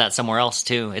experience that somewhere else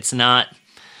too. It's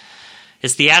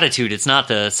the attitude. It's not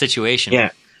the situation. Yeah.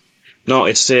 No,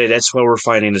 that's what we're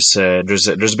finding is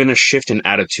there's been a shift in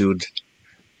attitude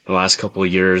the last couple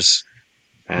of years.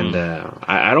 And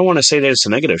I don't want to say that it's a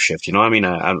negative shift. I mean,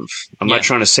 I'm Yeah. not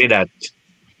trying to say that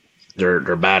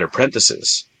they're bad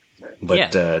apprentices, but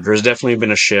Yeah. there's definitely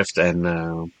been a shift, and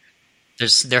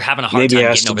They're having a hard maybe it time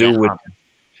has getting to over do that with hump.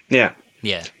 yeah,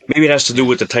 Yeah. maybe it has to do Yeah.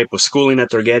 with the type of schooling that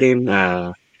they're getting.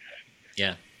 Yeah.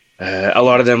 A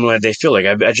lot of them they feel like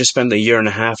I just spent a year and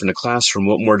a half in the classroom.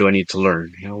 What more do I need to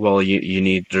learn? Well, you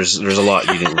need there's a lot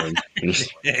you didn't learn. And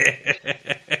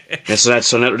that's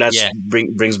Yeah.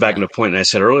 brings back to the point I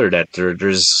said earlier that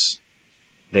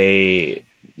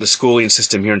the schooling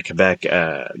system here in Quebec,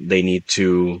 they need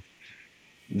to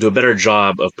do a better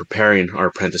job of preparing our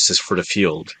apprentices for the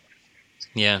field.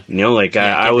 Yeah. Like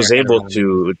Yeah. I Get their was head able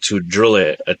around it. to drill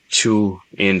a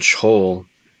 2-inch hole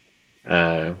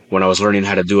when I was learning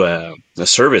how to do a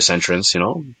service entrance.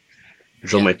 Drill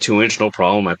Yeah. my 2-inch, no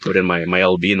problem. I put in my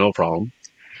LB, no problem.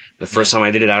 The first Yeah. time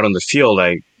I did it out on the field,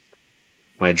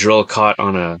 my drill caught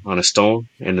on a stone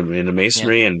in the Yeah.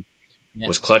 masonry and Yeah.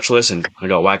 was clutchless, and I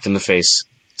got whacked in the face.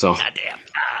 So Goddamn.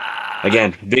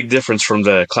 Again, big difference from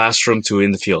the classroom to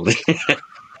in the field.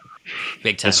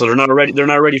 Big time. And so they're not ready. They're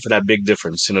not ready for that big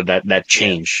difference. That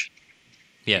change.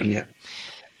 Yeah. Yeah.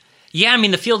 Yeah, I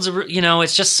mean the fields are,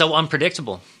 it's just so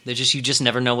unpredictable. You just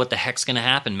never know what the heck's going to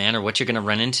happen, man, or what you're going to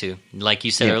run into. Like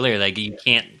you said earlier, like you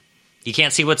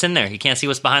can't see what's in there. You can't see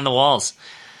what's behind the walls.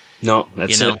 No,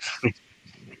 that's it.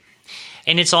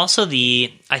 And it's also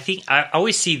I think I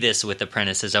always see this with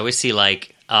apprentices. I always see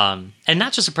like, and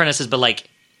not just apprentices, but like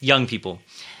young people.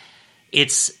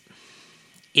 It's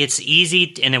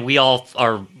easy, and we all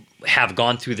have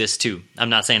gone through this too.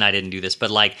 I'm not saying I didn't do this, but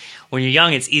like when you're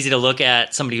young, it's easy to look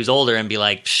at somebody who's older and be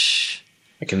like, "Psh,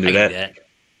 I can do that."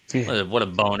 Yeah. What a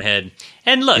bonehead.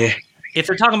 And look, if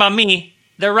they're talking about me,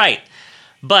 they're right.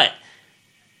 But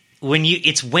when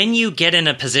you get in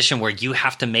a position where you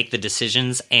have to make the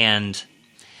decisions, and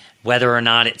whether or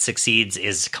not it succeeds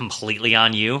is completely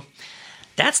on you,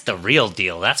 that's the real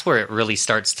deal. That's where it really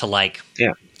starts to like.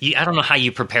 Yeah. I don't know how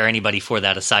you prepare anybody for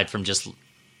that aside from just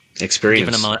experience,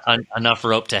 giving them enough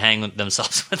rope to hang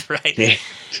themselves with, right?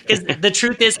 Because the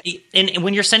truth is, and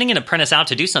when you're sending an apprentice out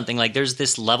to do something, like there's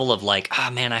this level of like, oh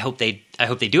man, I hope they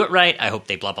do it right. I hope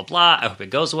they blah blah blah. I hope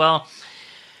it goes well.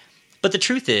 But the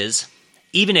truth is,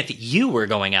 even if you were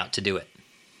going out to do it,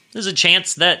 there's a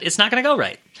chance that it's not going to go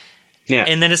right. Yeah,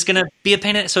 and then it's going to be a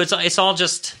pain in. So it's all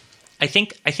just. I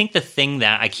think the thing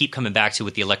that I keep coming back to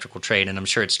with the electrical trade, and I'm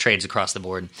sure it's trades across the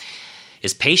board,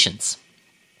 is patience.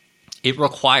 It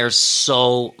requires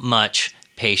so much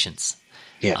patience.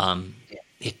 Yeah.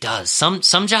 It does.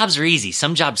 Some jobs are easy.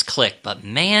 Some jobs click. But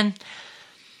man,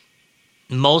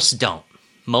 most don't.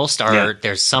 Most are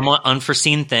there's some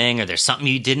unforeseen thing, or there's something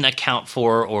you didn't account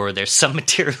for, or there's some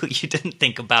material you didn't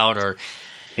think about, or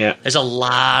there's a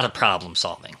lot of problem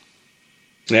solving.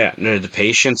 Yeah, no, the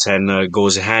patience and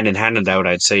goes hand in hand, and that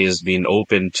I'd say is being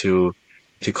open to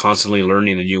constantly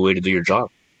learning a new way to do your job.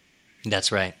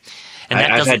 That's right. And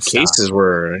I've had cases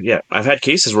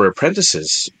where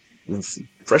apprentices,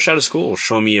 fresh out of school,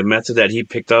 show me a method that he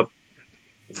picked up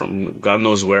from God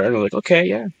knows where, and I'm like, okay,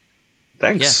 yeah,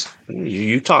 thanks. Yeah.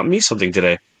 You taught me something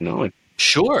today.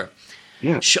 Sure.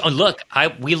 Yeah. Look,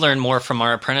 we learn more from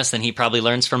our apprentice than he probably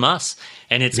learns from us,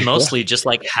 and it's mostly just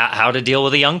like how to deal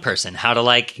with a young person, how to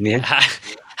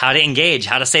how to engage,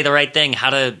 how to say the right thing, how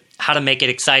to make it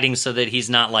exciting so that he's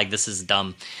not like, this is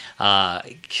dumb,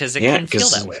 because it can feel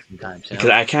that way sometimes. Because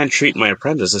I can't treat my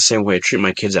apprentice the same way I treat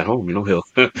my kids at home.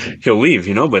 He'll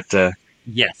leave. But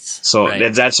yes. So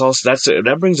right.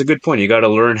 that brings a good point. You got to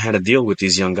learn how to deal with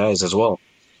these young guys as well.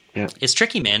 Yeah, it's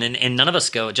tricky, man, and none of us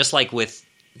go, just like with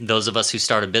those of us who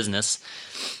start a business,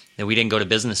 that we didn't go to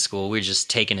business school. We're just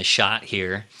taking a shot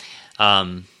here.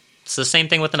 It's the same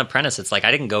thing with an apprentice. It's like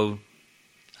I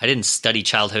didn't study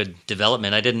childhood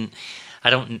development.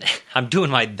 I'm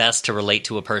doing my best to relate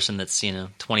to a person that's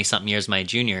 20-something years my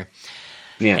junior.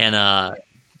 Yeah.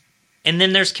 And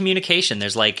then there's communication.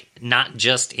 There's like not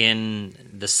just in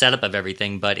the setup of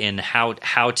everything, but in how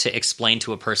to explain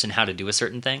to a person how to do a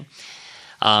certain thing.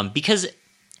 Because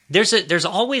there's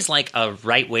always like a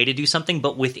right way to do something,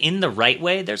 but within the right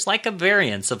way, there's like a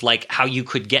variance of like how you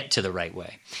could get to the right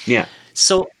way. Yeah.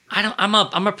 So I'm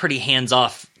a pretty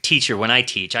hands-off teacher when I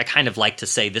teach. I kind of like to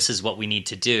say, this is what we need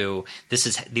to do.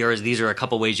 These are a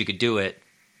couple ways you could do it.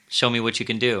 Show me what you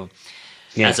can do.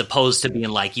 Yeah. As opposed to being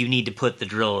like, you need to put the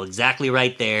drill exactly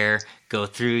right there, go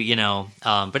through,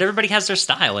 but everybody has their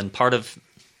style, and part of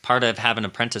having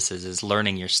apprentices is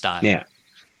learning your style. Yeah.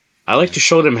 I like to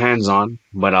show them hands-on,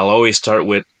 but I'll always start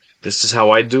with, this is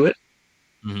how I do it.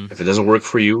 Mm-hmm. If it doesn't work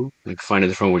for you, find a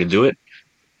different way to do it.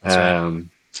 Right.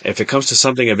 If it comes to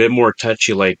something a bit more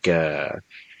touchy, like I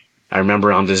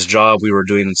remember on this job, we were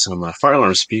doing some fire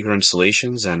alarm speaker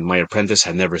installations, and my apprentice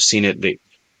had never seen it. He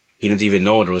didn't even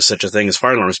know there was such a thing as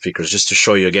fire alarm speakers, just to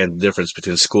show you, again, the difference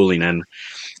between schooling and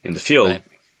in the field. Right.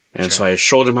 And so I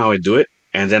showed him how I do it,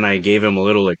 and then I gave him a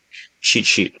little cheat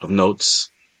sheet of notes.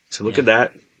 So look at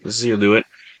that. This is how you do it.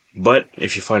 But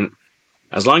if you find,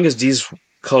 as long as these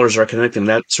colors are connected in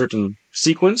that certain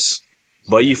sequence,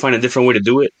 but you find a different way to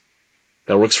do it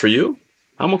that works for you,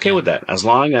 I'm okay with that. As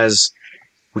long as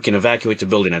we can evacuate the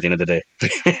building at the end of the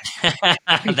day.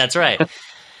 That's right.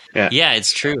 Yeah,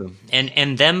 it's true.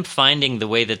 And them finding the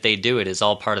way that they do it is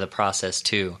all part of the process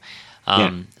too.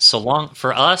 So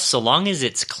long as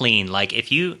it's clean, like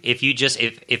if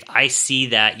I see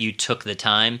that you took the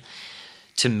time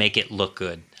to make it look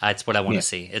good, that's what I want to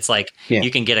see. It's like you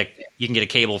can get a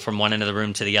cable from one end of the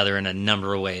room to the other in a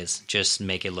number of ways. Just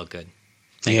make it look good.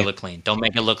 Make it look clean. Don't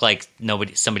make it look like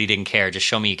somebody didn't care. Just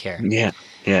show me you care. Yeah.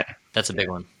 Yeah. That's a big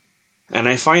one. And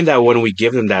I find that when we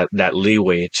give them that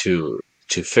leeway to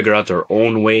figure out their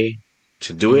own way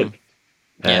to do it,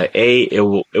 Yeah. It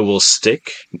will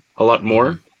stick a lot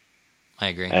more, I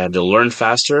agree. and they'll learn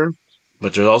faster.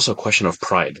 But there's also a question of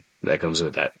pride that comes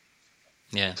with that.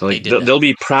 Yeah, So they like did that. they'll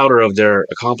be prouder of their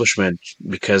accomplishment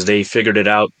because they figured it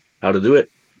out how to do it.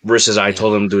 Versus I Yeah.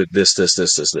 told them to do it this.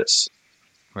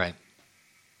 Right.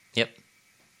 Yep.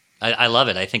 I love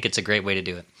it. I think it's a great way to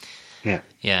do it. Yeah.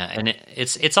 Yeah, and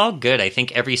it's all good. I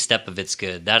think every step of it's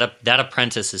good. That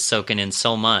apprentice is soaking in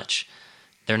so much.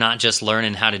 They're not just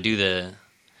learning how to do the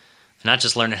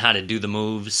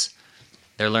moves.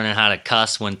 They're learning how to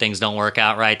cuss when things don't work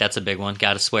out right. That's a big one.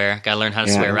 Got to swear. Got to learn how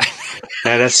to swear right.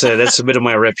 Yeah, that's a bit of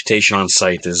my reputation on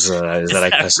site is that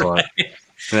I cuss a lot. Right?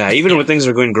 Yeah, even when things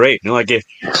are going great, like if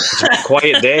it's a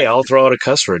quiet day, I'll throw out a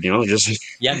cuss word. Just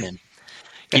Yeah, man.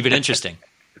 Keep it interesting.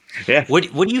 yeah. What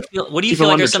do you feel? What do you Keep feel them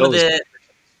like on are their some of toes. the?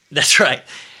 That's right.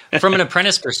 From an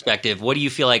apprentice perspective, what do you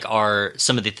feel like are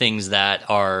some of the things that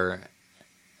are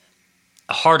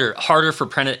harder for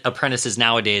apprentices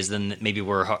nowadays than maybe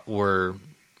were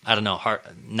I don't know,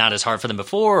 not as hard for them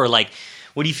before, or like,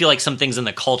 what do you feel like some things in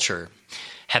the culture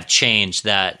have changed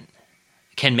that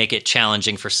can make it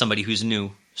challenging for somebody who's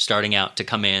new starting out to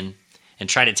come in and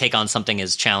try to take on something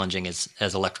as challenging as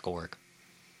electrical work?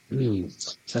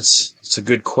 That's a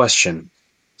good question.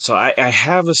 So I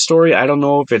have a story. I don't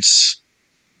know if it's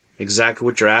exactly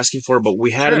what you're asking for, but we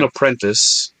had an Sure.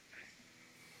 apprentice,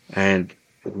 and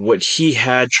what he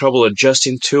had trouble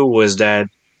adjusting to was that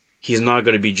he's not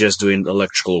going to be just doing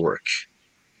electrical work.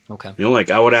 Okay.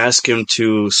 Like I would ask him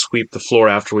to sweep the floor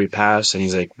after we pass, and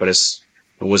he's like, "But it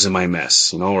wasn't my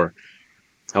mess," Or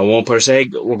I won't per se.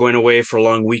 We're going away for a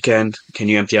long weekend. Can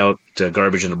you empty out the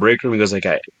garbage in the break room? He goes like,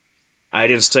 I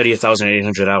didn't study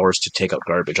 1,800 hours to take out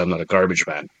garbage. I'm not a garbage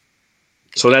man.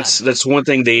 Good So God. that's one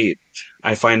thing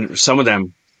I find some of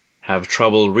them have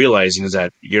trouble realizing is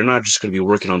that you're not just going to be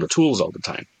working on the tools all the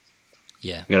time.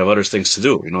 Yeah. You got other things to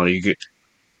do.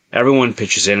 Everyone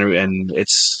pitches in, and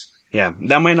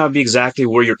that might not be exactly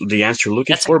where the answer you're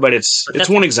looking That's for, but it's that's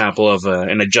one example of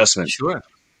an adjustment. Sure.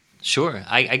 Sure.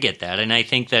 I get that. And I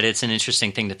think that it's an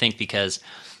interesting thing to think because,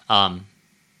 I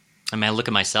look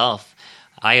at myself.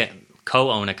 I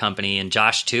co-own a company and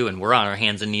Josh too, and we're on our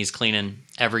hands and knees cleaning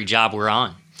every job we're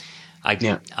on.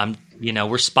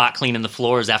 We're spot cleaning the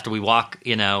floors after we walk,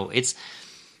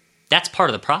 that's part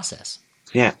of the process.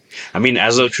 Yeah.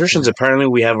 As electricians, apparently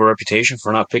we have a reputation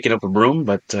for not picking up a broom,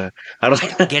 but I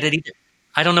don't get it either.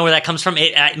 I don't know where that comes from.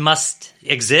 It must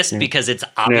exist because it's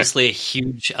obviously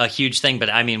a huge thing.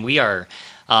 But we are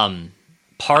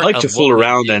part. I like of to fool what we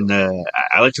around, do. and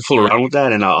I like to fool around with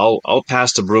that, and I'll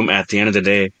pass the broom at the end of the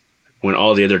day when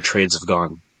all the other trades have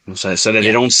gone, so that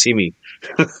they don't see me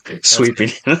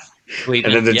sweeping.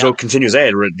 And then the joke continues,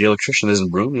 "Hey, the electrician isn't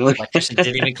broom." Electrician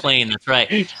didn't even clean. That's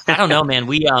right. I don't know, man.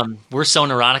 We're so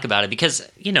neurotic about it because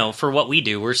for what we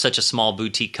do, we're such a small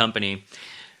boutique company.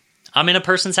 I'm in a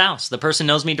person's house. The person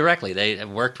knows me directly. They have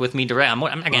worked with me direct. I'm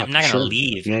not going to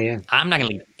leave. Yeah. I'm not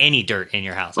going to leave any dirt in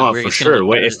your house. Oh, for sure.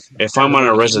 If I'm on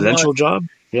a residential job,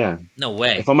 yeah. No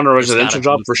way. If I'm on a residential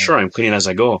job, for sure, I'm cleaning as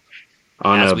I go.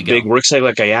 On a big work site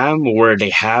like I am, where they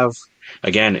have,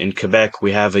 again, in Quebec,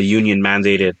 we have a union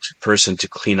mandated person to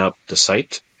clean up the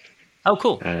site. Oh,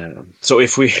 cool. So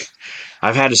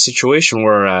I've had a situation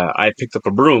where I picked up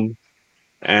a broom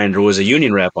and there was a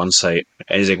union rep on site,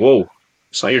 and he's like, "Whoa,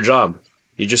 it's not your job.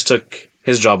 You just took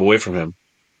his job away from him.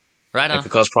 Right on. That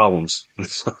could cause problems."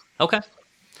 Okay.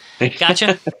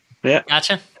 Gotcha. Yeah.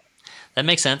 Gotcha. That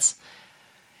makes sense.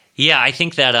 Yeah, I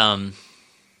think that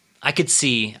I could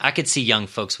see young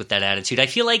folks with that attitude. I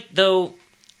feel like though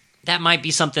that might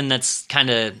be something that's kind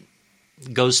of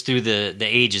goes through the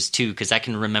ages too, because I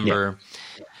can remember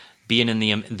being in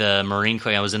the Marine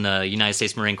Corps. I was in the United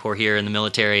States Marine Corps here in the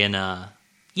military, and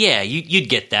you'd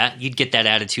get that. You'd get that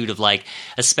attitude of like,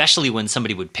 especially when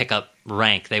somebody would pick up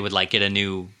rank, they would like get a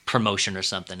new promotion or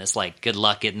something. It's like, good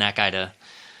luck getting that guy to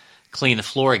clean the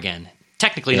floor again.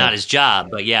 Technically not his job,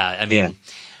 but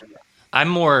I'm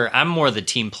more the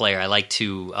team player. I like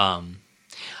to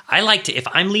if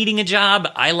I'm leading a job,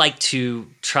 I like to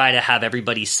try to have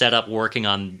everybody set up working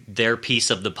on their piece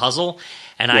of the puzzle.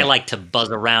 And I like to buzz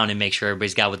around and make sure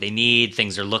everybody's got what they need.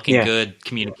 Things are looking good.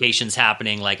 Communication's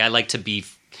happening. Like I like to be,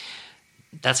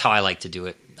 that's how I like to do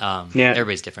it.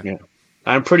 Everybody's different. Yeah.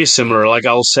 I'm pretty similar. Like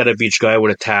I'll set up each guy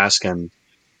with a task, and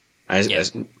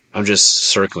I'm just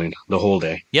circling the whole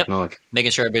day. Yep.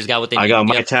 Making sure everybody's got what they need. I got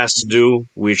my tasks to do,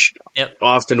 which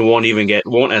often won't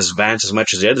advance as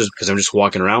much as the others because I'm just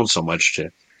walking around so much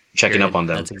to checking up on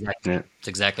them. That's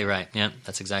exactly right. Yeah,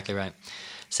 that's exactly right.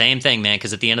 Same thing, man,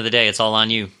 because at the end of the day, it's all on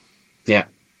you. Yeah.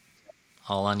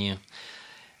 All on you.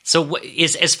 So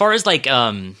as far as like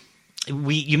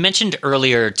you mentioned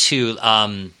earlier too,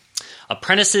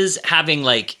 apprentices having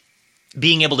like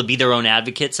being able to be their own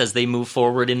advocates as they move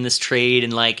forward in this trade,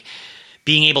 and like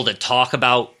being able to talk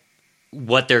about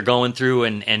what they're going through,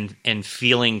 and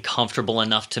feeling comfortable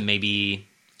enough to maybe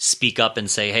speak up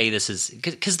and say, hey, this is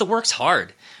because the work's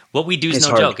hard. What we do is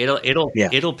no joke.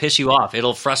 It'll piss you off.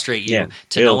 It'll frustrate you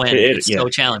to no end. It's so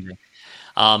challenging.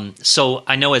 So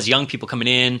I know as young people coming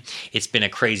in, it's been a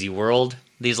crazy world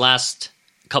these last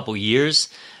couple years.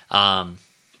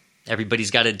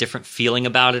 Everybody's got a different feeling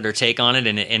about it or take on it,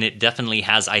 and it definitely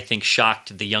has, I think,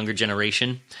 shocked the younger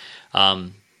generation,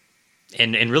 and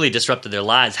really disrupted their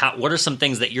lives. What are some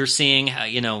things that you're seeing?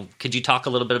 Could you talk a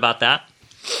little bit about that?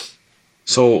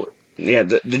 So yeah,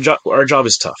 the job, our job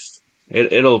is tough.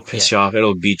 It'll piss you off.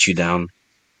 It'll beat you down.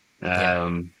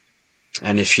 And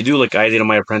if you do like I did in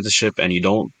my apprenticeship, and you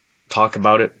don't talk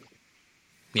about it,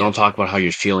 don't talk about how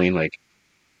you're feeling. Like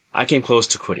I came close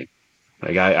to quitting.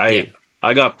 Like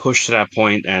I got pushed to that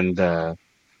point, and I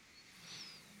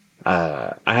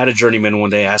had a journeyman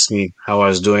one day ask me how I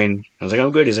was doing. I was like,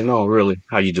 I'm good. He's like, no, really,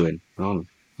 how you doing?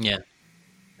 Yeah.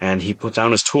 And he put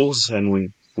down his tools,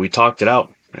 and we talked it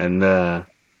out, and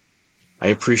I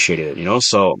appreciated it,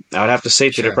 So I would have to say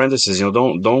to the apprentices,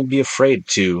 don't be afraid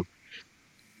to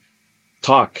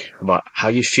talk about how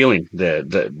you're feeling.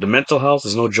 The mental health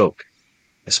is no joke,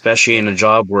 especially in a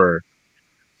job where,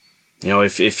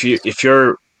 if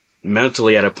you're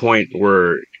mentally at a point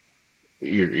where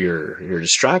you're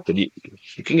distracted, you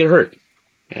can get hurt,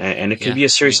 and it could be a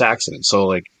serious accident. So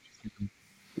like,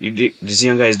 these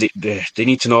young guys, they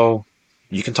need to know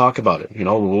you can talk about it.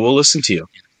 We'll listen to you.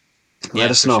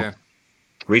 Let us know. Sure.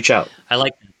 Reach out. I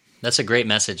like that. That's a great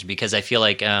message, because I feel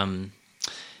like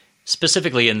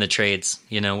specifically in the trades,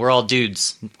 we're all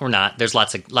dudes. We're not. There's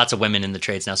lots of women in the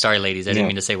trades now. Sorry, ladies, I didn't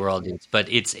mean to say we're all dudes,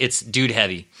 but it's dude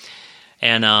heavy,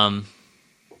 and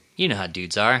you know how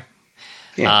dudes are.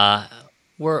 Yeah.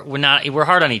 We're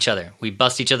hard on each other. We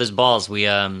bust each other's balls.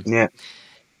 And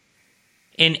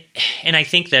I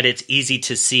think that it's easy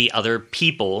to see other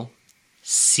people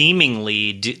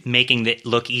seemingly making it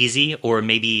look easy, or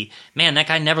maybe, man, that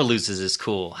guy never loses his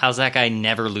cool. How's that guy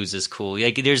never loses cool?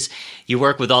 Like you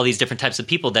work with all these different types of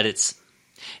people that it's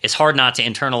hard not to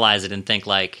internalize it and think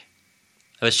like,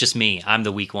 oh, it's just me. I'm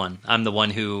the weak one. I'm the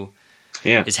one who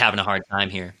is having a hard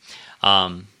time here.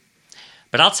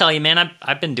 But I'll tell you, man,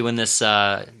 I've been doing this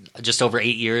just over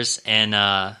 8 years, and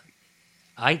I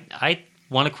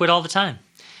want to quit all the time.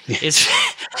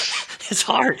 It's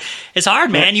hard. It's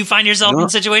hard, man. You find yourself in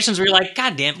situations where you're like,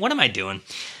 God damn, what am I doing?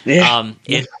 Yeah.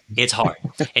 It's hard,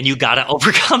 and you gotta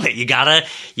overcome it. You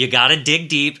gotta dig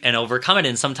deep and overcome it.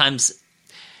 And sometimes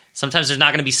there's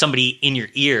not going to be somebody in your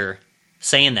ear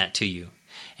saying that to you.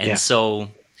 And so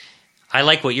I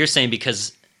like what you're saying,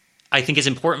 because I think it's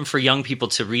important for young people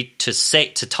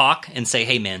to talk and say,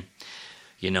 hey, man,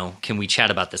 can we chat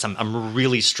about this? I'm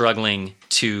really struggling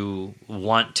to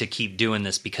want to keep doing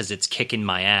this because it's kicking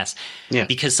my ass. Yeah.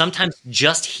 Because sometimes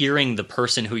just hearing the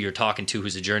person who you're talking to,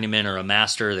 who's a journeyman or a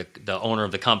master, the owner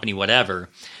of the company, whatever,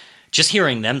 just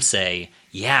hearing them say,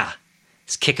 yeah,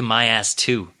 it's kicking my ass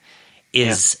too,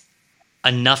 is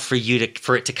enough for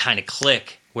it to kind of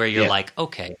click, where you're like,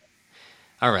 okay,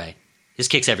 all right, this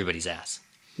kicks everybody's ass.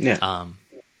 Yeah.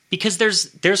 Because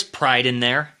there's pride in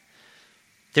there.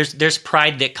 There's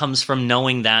pride that comes from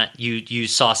knowing that you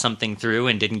saw something through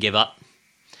and didn't give up.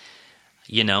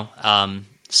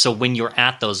 So when you're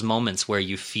at those moments where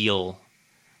you feel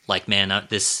like, man,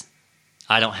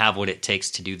 I don't have what it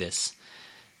takes to do this,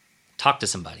 talk to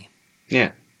somebody.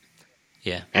 Yeah.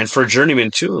 Yeah. And for a journeyman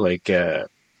too, like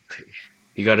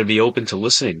you got to be open to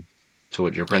listening to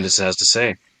what your apprentice has to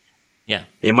say. Yeah.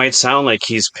 It might sound like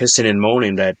he's pissing and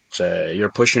moaning that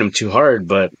you're pushing him too hard,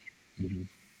 but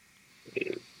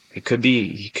he could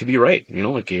be right.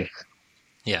 You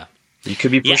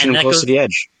could be pushing him close to the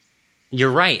edge.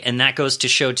 You're right. And that goes to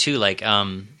show too, like,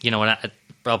 when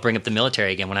I'll bring up the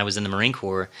military again. When I was in the Marine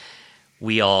Corps,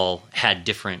 we all had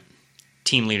different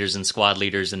team leaders and squad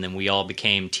leaders, and then we all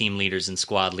became team leaders and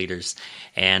squad leaders.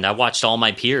 And I watched all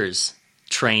my peers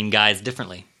train guys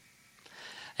differently.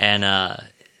 And,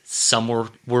 some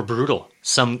were brutal.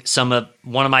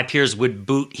 One of my peers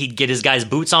he'd get his guys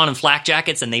boots on and flak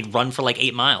jackets, and they'd run for like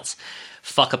 8 miles,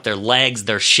 fuck up their legs,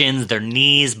 their shins, their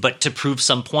knees, but to prove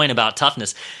some point about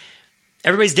toughness.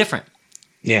 Everybody's different.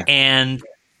 Yeah. And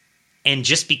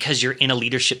just because you're in a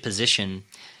leadership position,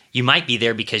 you might be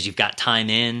there because you've got time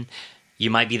in, you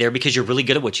might be there because you're really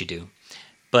good at what you do.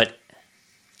 But,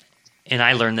 and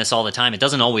I learn this all the time, it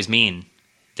doesn't always mean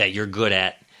that you're good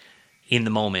at, in the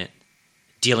moment,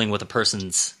 dealing with a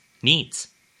person's needs.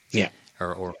 Yeah.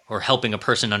 or helping a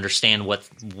person understand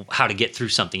how to get through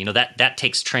something. You know, that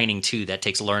takes training too. That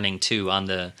takes learning too on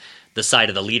the side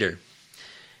of the leader.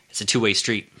 It's a two-way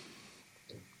street.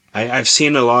 I've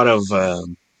seen a lot of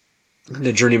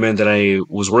the journeymen that I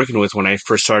was working with when I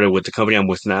first started with the company I'm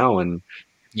with now, and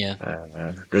Yeah.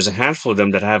 there's a handful of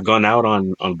them that have gone out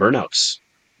on burnouts,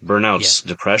 Yeah.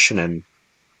 depression, and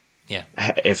Yeah.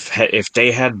 if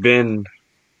they had been,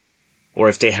 or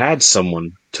if they had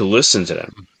someone to listen to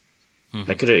them,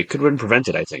 Hmm. it could have been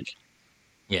prevented, I think.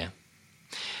 Yeah.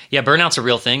 Yeah. Burnout's a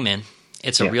real thing, man.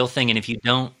 It's a Yeah. real thing. And if you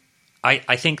don't,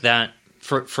 I think that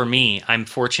for me, I'm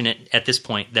fortunate at this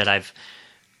point that I've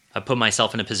put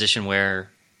myself in a position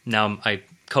where now I'm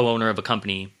co-owner of a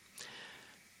company.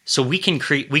 So we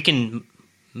can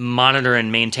monitor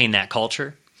and maintain that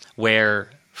culture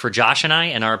where for Josh and I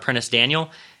and our apprentice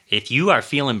Daniel, if you are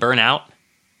feeling burnout,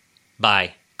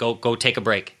 bye. Go take a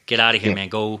break. Get out of here, Yeah. man.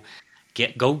 Go.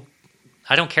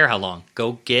 I don't care how long.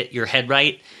 Go get your head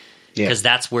right, Yeah. because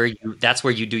that's where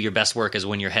you do your best work, is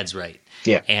when your head's right.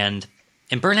 Yeah. And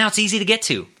burnout's easy to get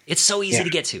to. It's so easy Yeah. to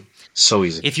get to. So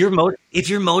easy. If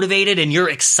you're motivated and you're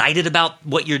excited about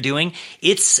what you're doing,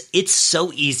 it's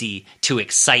so easy to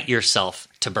excite yourself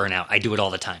to burn out. I do it all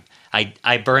the time.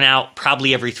 I burn out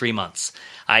probably every 3 months.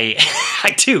 I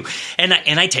do, and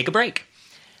I take a break.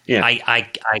 Yeah.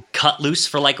 I cut loose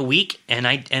for like a week, and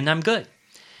I'm good.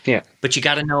 Yeah. But you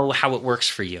got to know how it works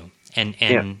for you, and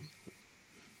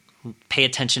pay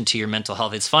attention to your mental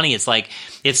health. It's funny. It's like,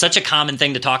 it's such a common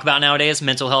thing to talk about nowadays,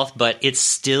 mental health, but there's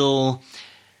still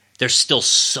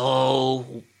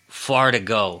so far to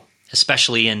go,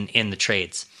 especially in the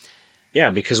trades. Yeah,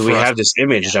 because we For us- have this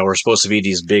image that we're supposed to be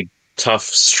these big, tough,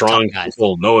 strong Tough guys.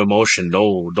 people, no emotion,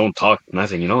 don't talk,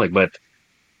 nothing, but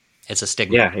It's a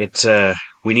stigma. yeah, it's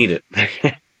we need it.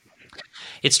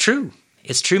 It's true.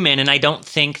 It's true, man. And I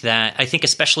think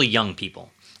especially young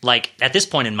people, like at this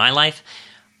point in my life,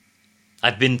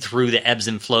 I've been through the ebbs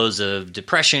and flows of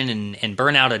depression and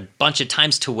burnout a bunch of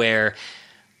times, to where,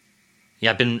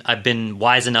 yeah, I've been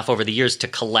wise enough over the years to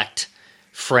collect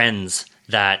friends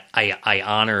that I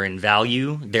honor and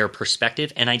value their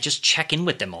perspective, and I just check in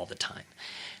with them all the time.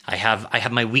 I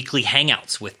have my weekly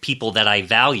hangouts with people that I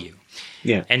value.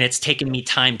 Yeah. And it's taken me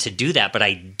time to do that, but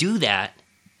I do that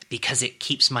because it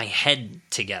keeps my head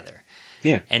together.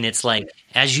 Yeah. And it's like,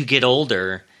 as you get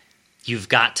older, you've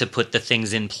got to put the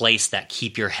things in place that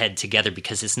keep your head together,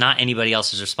 because it's not anybody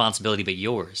else's responsibility but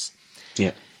yours.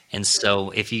 Yeah. And so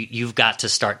if you've got to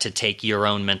start to take your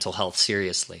own mental health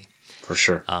seriously, For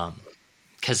sure.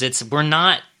 because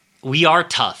we are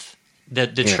tough. The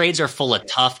trades are full of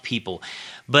tough people,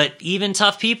 but even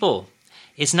tough people,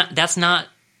 I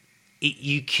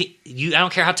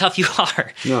don't care how tough you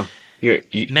are. No.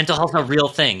 Mental health is a real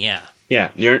thing. Yeah.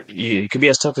 Yeah, you could be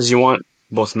as tough as you want,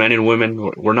 both men and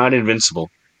women. We're not invincible.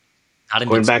 Not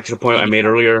Going back to the point I made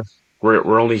earlier,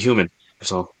 we're only human.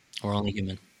 So we're only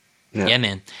human. yeah, Yeah,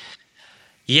 man.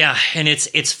 Yeah, and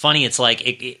it's funny. It's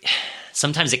like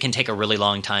sometimes it can take a really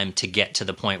long time to get to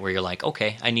the point where you're like,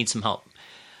 okay, I need some help,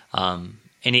 and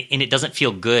it doesn't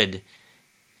feel good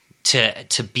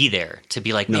to be there, to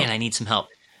be like, No. man, I need some help.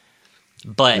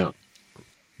 But No.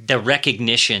 the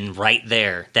recognition right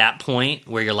there, that point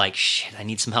where you're like, shit, I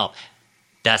need some help,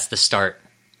 that's the start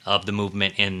of the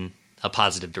movement in a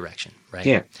positive direction, right?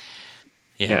 yeah.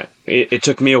 Yeah. It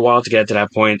took me a while to get to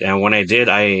that point, and when I did,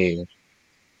 I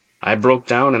broke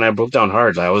down, and I broke down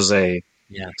hard. I was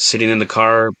Yeah. sitting in the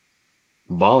car,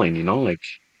 bawling. Like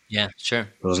Yeah, sure.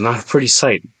 it was not a pretty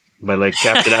sight. But like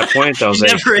after that point, I was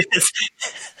It like, never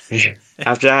is.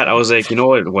 after that, I was like, you know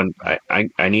what? When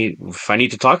I need, if I need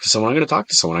to talk to someone, I'm going to talk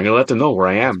to someone. I'm going to let them know where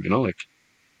I am. Like.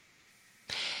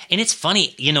 And it's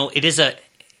funny,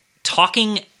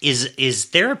 talking is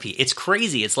therapy. It's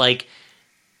crazy. It's like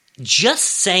just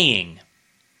saying,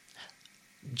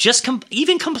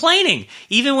 even complaining,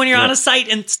 even when you're on a site,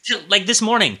 and still, like this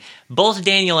morning, both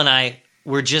Daniel and I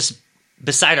were just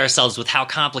beside ourselves with how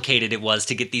complicated it was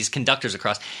to get these conductors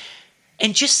across.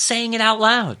 And just saying it out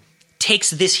loud takes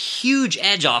this huge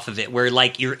edge off of it, where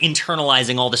like you're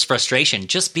internalizing all this frustration.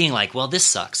 Just being like, well, this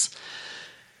sucks.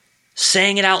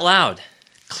 Saying it out loud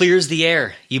clears the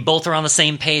air. You both are on the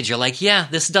same page. You're like, yeah,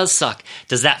 this does suck.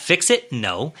 Does that fix it?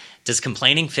 No. Does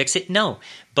complaining fix it? No.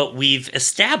 But we've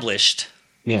established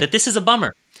that this is a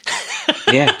bummer.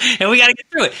 Yeah. And we got to get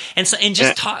through it. And so,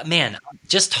 just talk, man,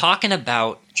 just talking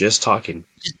about, Just talking.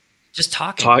 just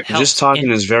talking. Just talking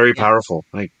is very powerful.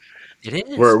 Like It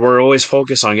is. we're always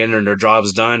focused on getting their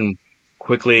jobs done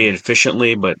quickly and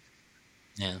efficiently, but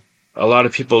Yeah. a lot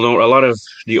of people don't. A lot of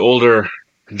the older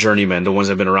journeymen, the ones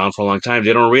that have been around for a long time,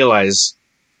 they don't realize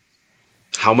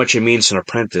how much it means to an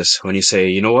apprentice when you say,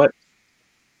 you know what,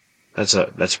 that's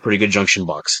a pretty good junction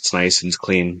box. It's nice and it's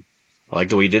clean. I like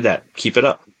the way you did that. Keep it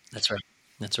up. That's right.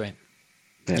 That's right.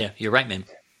 Yeah. Yeah, you're right, man.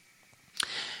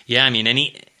 Yeah, I mean,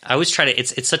 I always try to.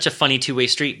 It's such a funny two-way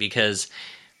street because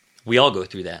we all go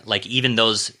through that. Like even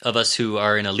those of us who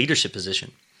are in a leadership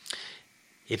position,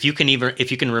 if you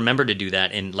can remember to do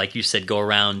that, and like you said, go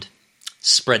around,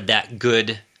 spread that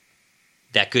good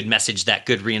message, that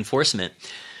good reinforcement.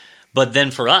 But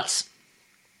then for us,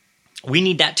 we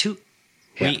need that too.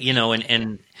 Yeah.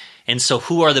 And so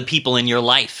who are the people in your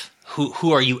life?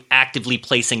 Who are you actively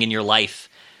placing in your life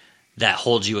that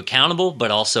holds you accountable,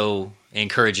 but also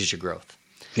encourages your growth?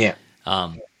 Yeah.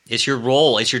 It's your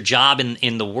role, it's your job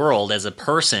in the world as a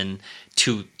person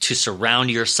to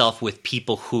surround yourself with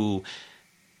people who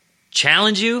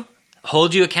challenge you,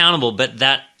 hold you accountable, but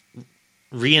that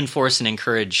reinforce and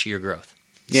encourage your growth.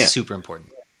 It's Yeah. super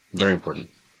important. Very important.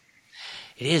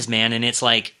 It is, man. And it's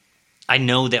like, I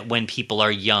know that when people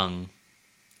are young,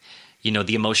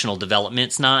 the emotional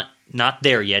development's not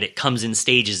there yet. It comes in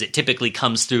stages. It typically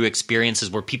comes through experiences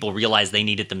where people realize they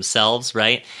need it themselves,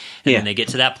 right? And then they get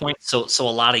to that point. So a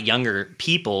lot of younger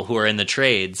people who are in the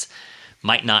trades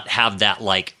might not have that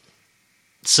like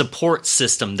support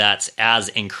system that's as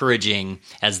encouraging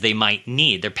as they might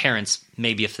need. Their parents,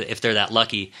 maybe if they're that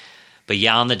lucky. But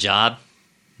yeah, on the job,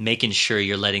 making sure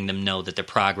you're letting them know that their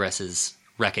progress is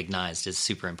recognized is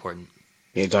super important.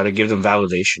 You got to give them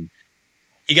validation.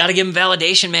 You got to give them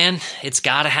validation, man. It's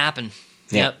got to happen.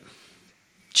 Yeah. Yep.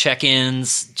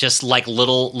 Check-ins, just like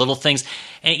little things.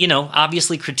 And,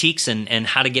 obviously critiques and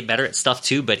how to get better at stuff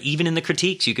too. But even in the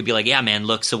critiques, you could be like, yeah, man,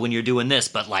 look, so when you're doing this,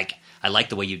 but like, I like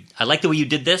the way you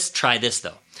did this. Try this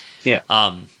though. Yeah.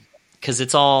 'Cause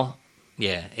it's all,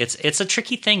 yeah, it's a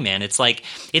tricky thing, man. It's like,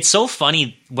 it's so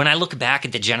funny when I look back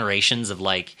at the generations of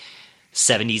like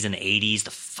 70s and 80s,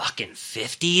 the fucking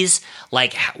 50s,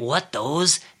 like what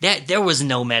those, there was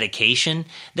no medication.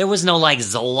 There was no like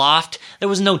Zoloft. There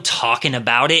was no talking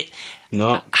about it.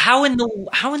 No. How in the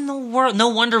world, no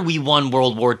wonder we won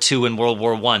World War II and World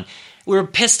War I. We were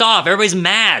pissed off. Everybody's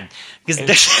mad because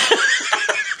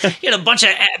there's a bunch of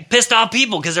pissed off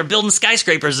people because they're building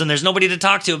skyscrapers and there's nobody to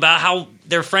talk to about how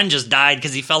their friend just died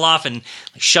because he fell off and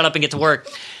like, shut up and get to work.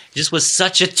 Just was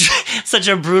such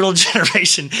a brutal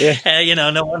generation. Yeah.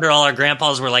 No wonder all our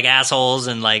grandpas were like assholes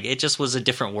and like it just was a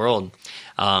different world.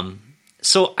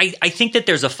 So I think that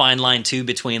there's a fine line too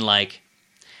between like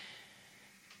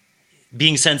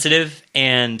being sensitive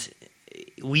and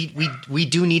we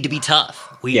do need to be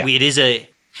tough. It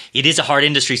is a hard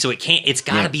industry, so it's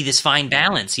got to be this fine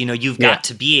balance. You've got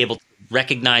to be able to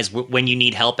recognize when you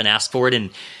need help and ask for it.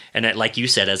 And like you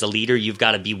said, as a leader, you've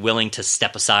got to be willing to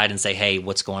step aside and say, hey,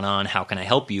 what's going on? How can I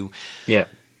help you? Yeah.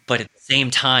 But at the same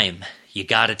time, you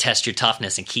got to test your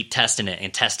toughness and keep testing it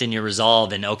and testing your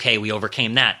resolve. And okay, we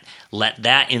overcame that. Let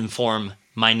that inform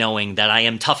my knowing that I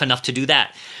am tough enough to do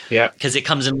that. Yeah. Because it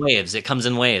comes in waves.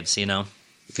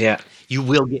 Yeah. You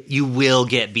will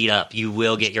get beat up. You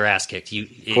will get your ass kicked.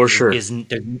 For sure. There's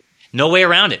no way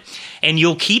around it. And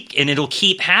it'll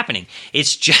keep happening.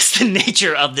 It's just the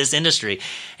nature of this industry.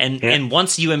 And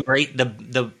once you embrace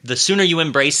the sooner you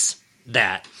embrace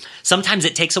that, sometimes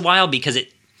it takes a while because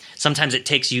sometimes it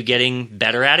takes you getting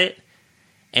better at it.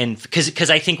 And because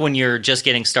I think when you're just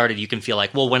getting started, you can feel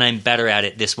like, well, when I'm better at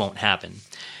it, this won't happen.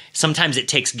 Sometimes it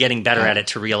takes getting better at it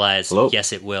to realize,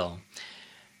 yes, it will.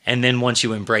 And then once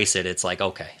you embrace it, it's like,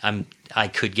 okay, I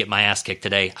could get my ass kicked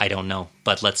today. I don't know,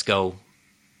 but let's go.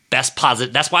 Best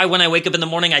positive. That's why when I wake up in the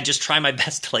morning, I just try my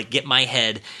best to like get my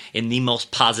head in the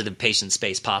most positive patient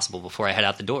space possible before I head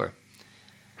out the door.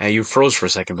 Hey, you froze for a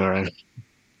second there, right?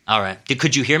 All right.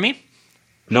 Could you hear me?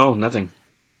 No, nothing.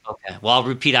 Okay. Well, I'll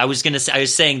repeat. I was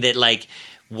saying that like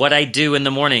what I do in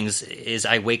the mornings is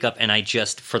I wake up and I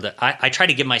try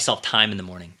to give myself time in the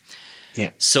morning.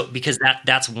 Yeah. So because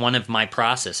that's one of my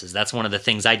processes. That's one of the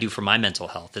things I do for my mental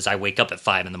health is I wake up at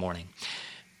 5 a.m.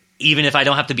 Even if I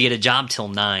don't have to be at a job till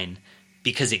 9,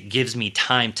 because it gives me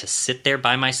time to sit there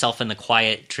by myself in the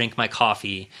quiet, drink my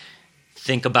coffee,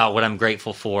 think about what I'm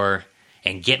grateful for,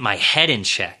 and get my head in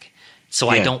check. So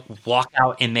I don't walk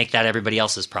out and make that everybody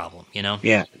else's problem,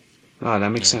 Yeah. Oh, that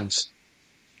makes sense.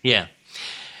 Yeah.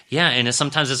 Yeah, and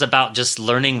sometimes it's about just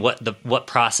learning what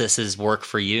processes work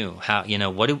for you. How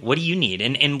what do you need?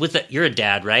 And you're a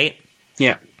dad, right?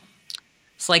 Yeah.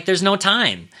 It's like there's no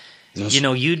time.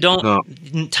 You don't.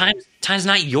 No. Time's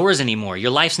not yours anymore.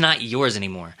 Your life's not yours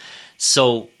anymore.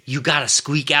 So you gotta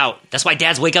squeak out. That's why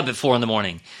dads wake up at 4 a.m.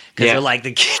 because they're like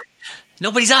the kid.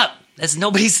 Nobody's up.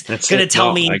 Nobody's gonna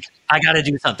tell me I gotta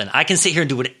do something. I can sit here and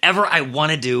do whatever I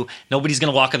want to do. Nobody's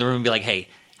gonna walk in the room and be like, "Hey,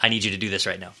 I need you to do this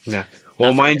right now. Yeah.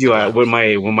 Well, Not for a mind you, couple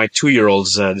hours. when my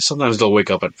 2-year-olds, sometimes they'll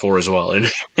wake up at 4 as well.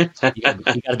 And You got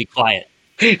to be quiet.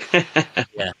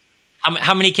 Yeah.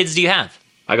 How many kids do you have?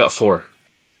 I got 4.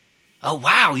 Oh,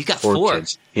 wow. You got 4 4.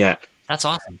 kids. Yeah. That's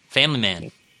awesome. Family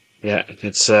man. Yeah.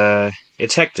 It's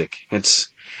hectic.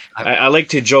 I like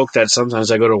to joke that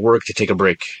sometimes I go to work to take a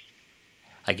break.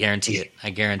 I guarantee it. I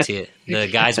guarantee it. The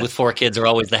guys with 4 kids are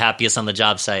always the happiest on the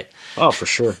job site. Oh, for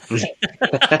sure.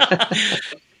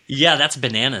 Yeah, that's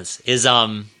bananas. Is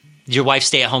your wife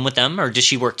stay at home with them, or does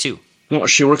she work too? No,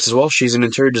 she works as well. She's an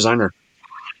interior designer.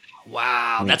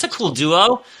 Wow, that's a cool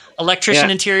duo. Electrician,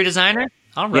 Yeah. interior designer.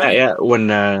 All Yeah, right. yeah.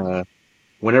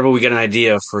 Whenever we get an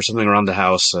idea for something around the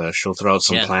house, she'll throw out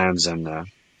some Yeah. plans, and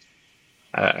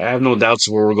I have no doubts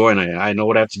where we're going. I know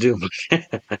what I have to do.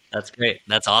 That's great.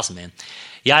 That's awesome, man.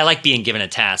 Yeah, I like being given a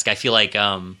task. I feel like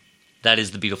that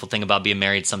is the beautiful thing about being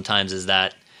married sometimes is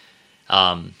that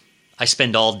I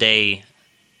spend all day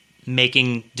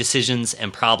making decisions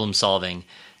and problem solving.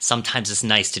 Sometimes it's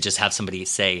nice to just have somebody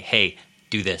say, hey,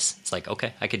 do this. It's like,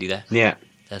 okay, I could do that. Yeah.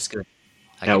 That's good.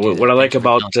 Yeah, could do what that. I like Thank you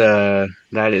for about telling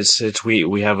that is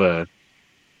we have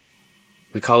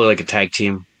we call it like a tag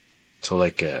team. So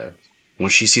like when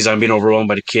she sees I'm being overwhelmed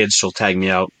by the kids, she'll tag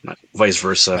me out, vice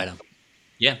versa. me. Right on.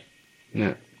 Yeah.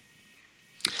 Yeah.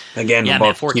 Again, Yeah, about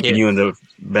man, 4 keeping kids. you in the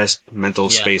best mental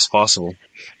Yeah. space possible.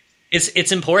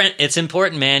 It's important. It's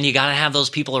important, man. You got to have those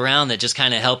people around that just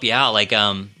kind of help you out. Like,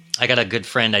 I got a good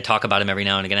friend. I talk about him every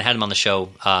now and again. I had him on the show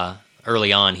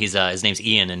early on. He's his name's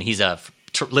Ian, and he's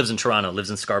lives in Toronto, lives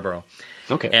in Scarborough,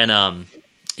 Okay. and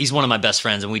he's one of my best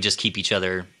friends, and we just keep each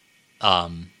other,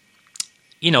 accountable.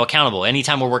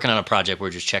 Anytime we're working on a project, we're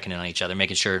just checking in on each other,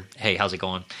 making sure, hey, how's it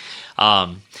going?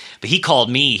 But he called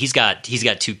me. He's got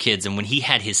 2 kids, and when he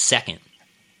had his second,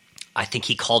 I think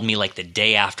he called me like the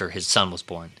day after his son was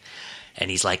born. And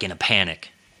he's like in a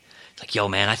panic. It's like, yo,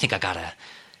 man, I think I gotta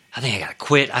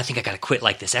quit. I think I gotta quit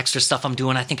like this extra stuff I'm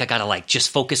doing. I think I gotta like just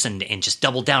focus and just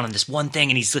double down on this one thing.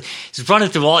 And he's running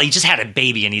through all. He just had a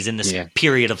baby, and he's in this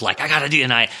period of like, I gotta do.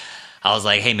 And I was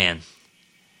like, hey, man,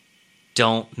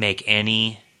 don't make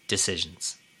any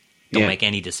decisions. Don't make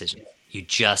any decisions. You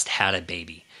just had a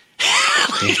baby.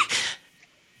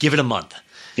 Give it a month.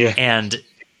 Yeah.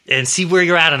 And see where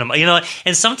you're at on them,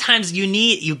 and sometimes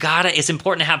it's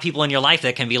important to have people in your life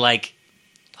that can be like,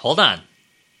 hold on,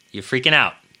 you're freaking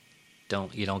out.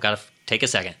 You don't got to take a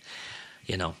second.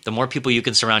 The more people you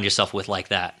can surround yourself with like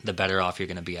that, the better off you're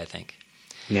going to be, I think.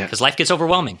 Yeah. Because life gets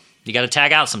overwhelming. You got to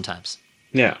tag out sometimes.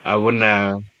 Yeah. When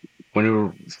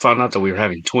we found out that we were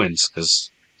having twins, because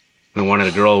we wanted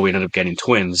a girl, we ended up getting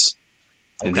twins.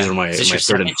 And these were my Is this your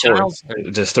third and second fourth.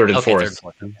 child? The third and Okay, fourth. third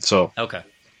and fourth. So Okay.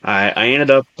 I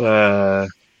ended up, I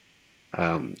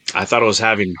thought I was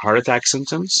having heart attack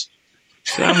symptoms.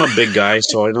 So I'm a big guy,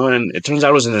 so I know, and it turns out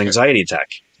it was an anxiety attack.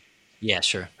 Yeah,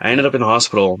 sure. I ended up in the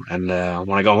hospital, and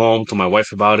when I got home, told my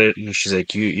wife about it, and she's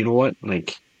like, you know what?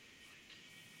 Like,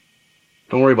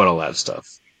 don't worry about all that stuff.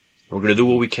 We're going to do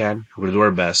what we can. We're going to do our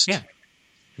best. Yeah.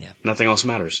 Yeah. Nothing else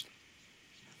matters.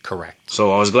 Correct.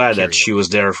 So I was glad that Period. she was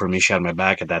there for me. She had my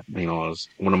back at that, it was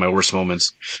one of my worst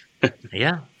moments.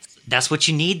 Yeah. That's what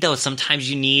you need, though. Sometimes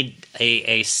you need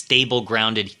a stable,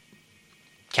 grounded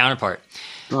counterpart.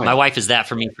 Oh, My wife is that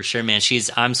for me, for sure, man.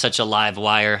 I'm such a live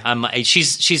wire.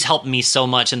 She's helped me so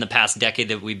much in the past decade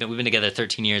that we've been together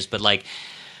 13 years, but like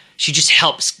she just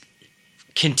helps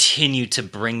continue to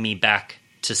bring me back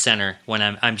to center when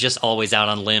I'm just always out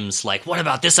on limbs. Like, what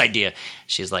about this idea?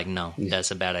 She's like, no, that's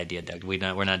a bad idea, Doug. We're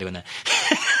not doing that.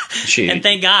 And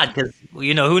thank God, because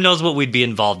who knows what we'd be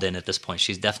involved in at this point.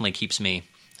 She definitely keeps me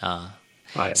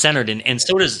centered, and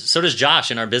so does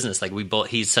Josh in our business. Like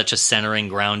he's such a centering,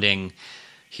 grounding.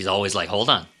 He's always like, hold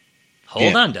on,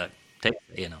 Doug.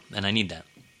 And I need that.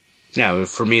 Yeah,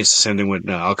 for me, it's the same thing with,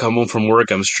 I'll come home from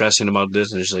work, I'm stressing about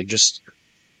this, and it's like, just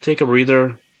take a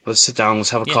breather, let's sit down, let's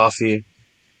have a coffee.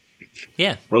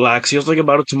 Yeah. Relax. You'll think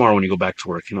about it tomorrow when you go back to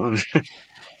work,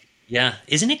 Yeah.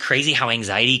 Isn't it crazy how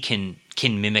anxiety can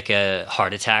mimic a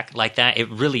heart attack like that? It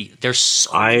really, there's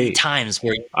so many times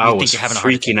where you think you're having a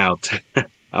heart attack. freaking out.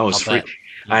 I was I'll bet. freaking.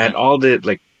 I had all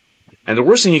the, and the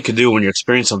worst thing you could do when you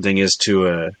experience something is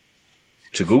to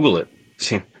Google it.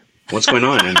 See what's going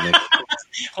on. And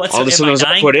all the symptoms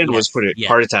I put in was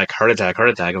heart attack. I'm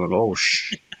like, oh,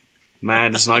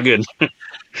 man, it's not good.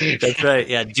 That's right.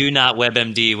 Yeah. Do not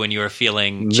WebMD when you are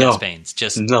feeling chest pains.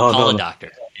 Just call a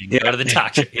doctor. And go to the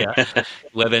doctor. Yeah.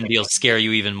 WebMD will scare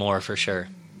you even more for sure.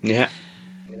 Yeah.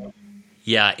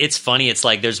 Yeah. It's funny. It's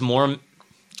like there's more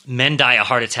men die of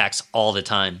heart attacks all the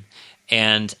time.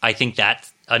 And I think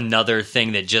that's another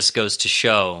thing that just goes to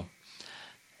show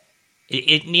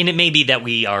it may be that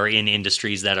we are in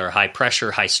industries that are high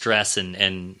pressure, high stress,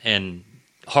 and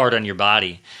hard on your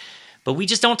body, but we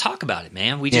just don't talk about it,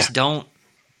 man. We just don't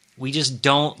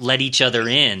let each other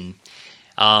in.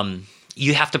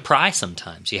 You have to pry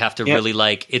sometimes. You have to really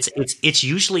like, it's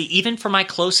usually, even for my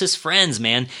closest friends,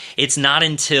 man, it's not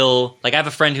until, like, I have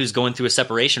a friend who's going through a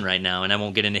separation right now, and I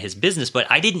won't get into his business, but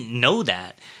I didn't know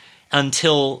that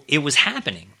until it was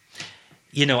happening.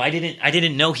 You know, I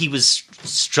didn't know he was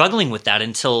struggling with that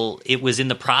until it was in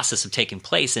the process of taking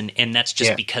place. And that's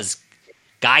just because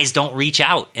guys don't reach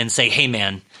out and say, hey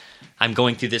man, I'm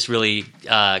going through this really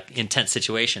intense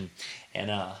situation. And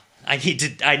I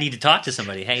need to talk to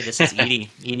somebody. Hey, this is Edie.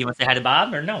 Edie wants to say hi to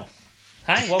Bob, or no?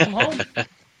 Hi, welcome home.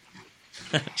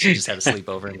 She just had a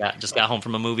sleepover and got home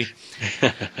from a movie.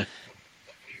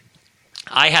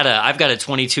 I've got a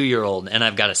 22-year-old and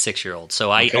I've got a 6-year-old,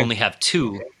 so I only have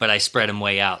 2, but I spread them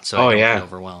way out, so I don't get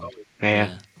overwhelmed.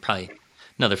 Yeah, probably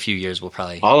another few years will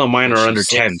probably. All of mine are under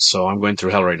 10, so I'm going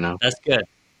through hell right now. That's good.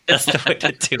 That's the way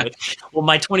to do it. Well,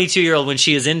 my 22-year-old, when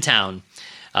she is in town,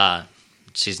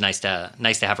 she's nice to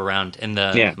have around, and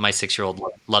my 6-year-old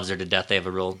loves her to death. They have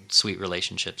a real sweet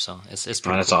relationship, so it's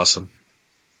pretty. That's cool. Awesome.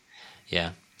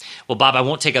 Yeah. Well, Bob, I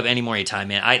won't take up any more of your time,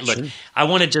 man. I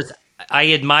want to just.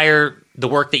 I admire the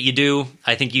work that you do.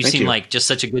 I think you seem like just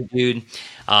such a good dude,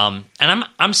 and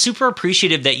I'm super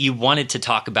appreciative that you wanted to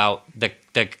talk about the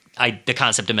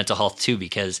concept of mental health too,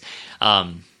 because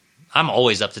I'm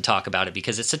always up to talk about it,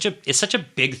 because it's such a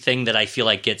big thing that I feel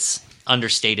like gets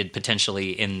understated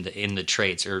potentially in the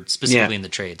trades, or specifically in the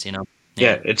trades. You know.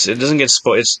 Yeah, it doesn't get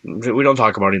spoiled. We don't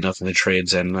talk about it enough in the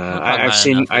trades, and I've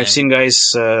seen guys.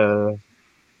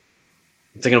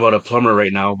 Thinking about a plumber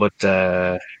right now,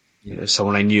 but.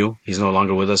 Someone I knew, he's no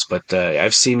longer with us, but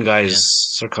I've seen guys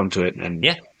succumb to it, and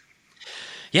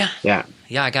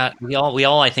we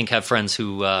all I think have friends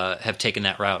who have taken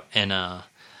that route, and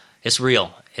it's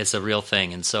real. It's a real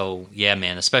thing, and so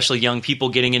man, especially young people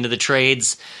getting into the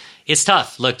trades, it's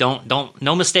tough. Look,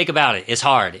 no mistake about it. It's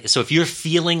hard. So if you're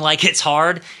feeling like it's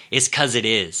hard, it's because it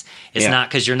is. It's not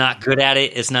because you're not good at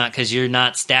it. It's not because you're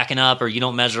not stacking up, or you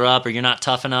don't measure up, or you're not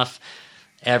tough enough.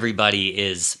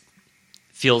 Everybody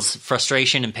feels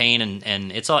frustration and pain,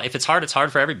 and it's all, if it's hard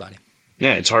for everybody.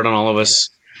 Yeah, it's hard on all of us.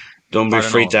 Don't be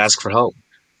afraid to ask for help.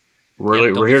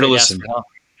 We're here to listen.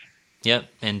 Yep,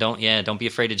 and don't be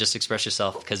afraid to just express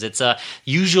yourself, because it's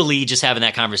usually just having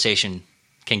that conversation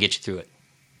can get you through it.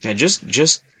 Yeah,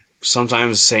 just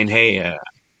sometimes saying, "Hey,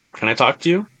 can I talk to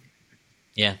you?"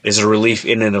 Yeah, is a relief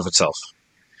in and of itself.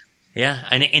 Yeah,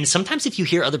 and sometimes if you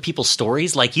hear other people's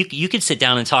stories, like you could sit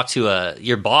down and talk to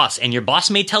your boss, and your boss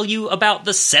may tell you about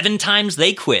the 7 times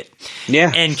they quit,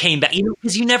 and came back.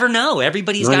 Because you never know.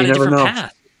 Everybody's got a different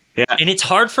path. Yeah, and it's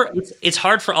hard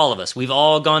for all of us. We've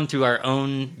all gone through our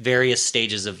own various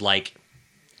stages of like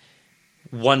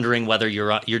wondering whether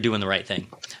you're doing the right thing.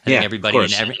 I think everybody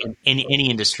in any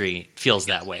industry feels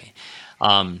that way.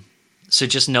 So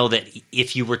just know that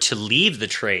if you were to leave the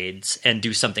trades and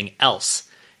do something else,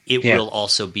 it will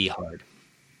also be hard.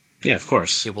 Yeah, of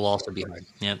course. It will also be hard.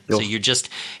 Yeah. So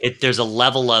there's a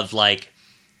level of like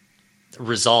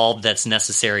resolve that's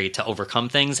necessary to overcome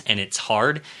things, and it's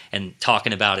hard. And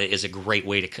talking about it is a great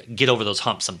way to get over those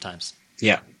humps sometimes.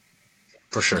 Yeah,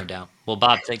 for sure. No doubt. Well,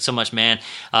 Bob, thanks so much, man.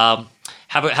 Have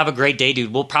a great day,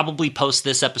 dude. We'll probably post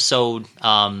this episode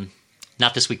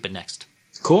not this week, but next.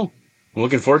 Cool. I'm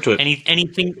looking forward to it.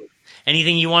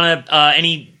 Anything you want to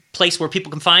any place where people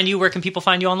can find you? Where can people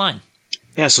find you online?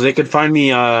 Yeah, so they could find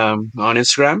me on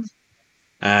Instagram,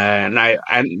 and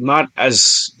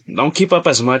don't keep up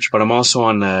as much, but I'm also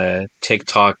on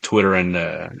TikTok, Twitter, and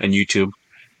YouTube.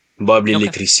 Bob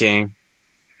L'Électricien,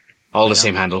 all the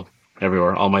same handle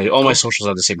everywhere. All my socials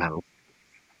are the same handle.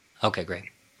 Okay, great,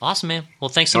 awesome, man. Well,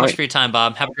 thanks so much for your time,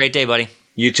 Bob. Have a great day, buddy.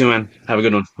 You too, man. Have a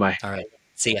good one. Bye. All right,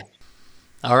 see ya.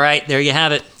 All right, there you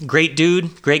have it. Great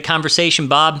dude, great conversation,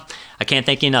 Bob. I can't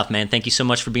thank you enough, man. Thank you so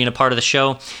much for being a part of the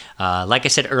show. Like I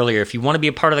said earlier, if you want to be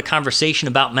a part of the conversation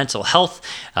about mental health,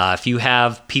 if you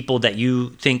have people that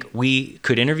you think we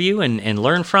could interview and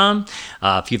learn from,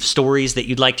 if you have stories that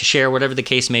you'd like to share, whatever the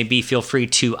case may be, feel free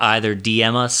to either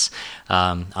DM us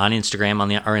on Instagram,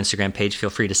 on our Instagram page.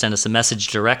 Feel free to send us a message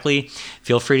directly.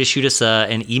 Feel free to shoot us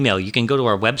an email. You can go to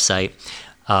our website,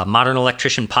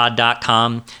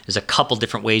 modernelectricianpod.com. There's a couple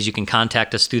different ways you can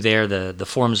contact us through there. The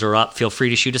forms are up. Feel free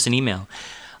to shoot us an email.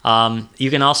 You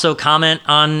can also comment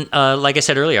on, like I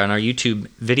said earlier, on our YouTube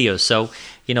videos. So,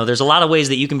 there's a lot of ways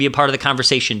that you can be a part of the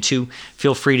conversation too.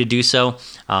 Feel free to do so.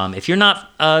 If you're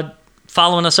not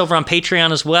following us over on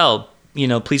Patreon as well,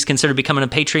 please consider becoming a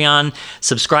Patreon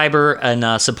subscriber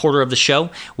and supporter of the show.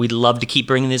 We'd love to keep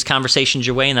bringing these conversations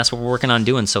your way, and that's what we're working on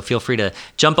doing. So feel free to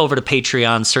jump over to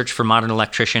Patreon, search for Modern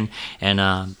Electrician,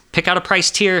 and pick out a price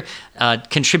tier,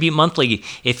 contribute monthly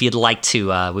if you'd like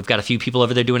to. We've got a few people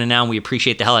over there doing it now, and we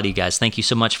appreciate the hell out of you guys. Thank you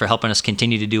so much for helping us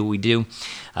continue to do what we do.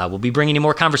 We'll be bringing you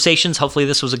more conversations. Hopefully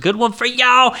this was a good one for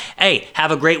y'all. Hey,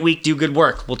 have a great week. Do good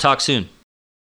work. We'll talk soon.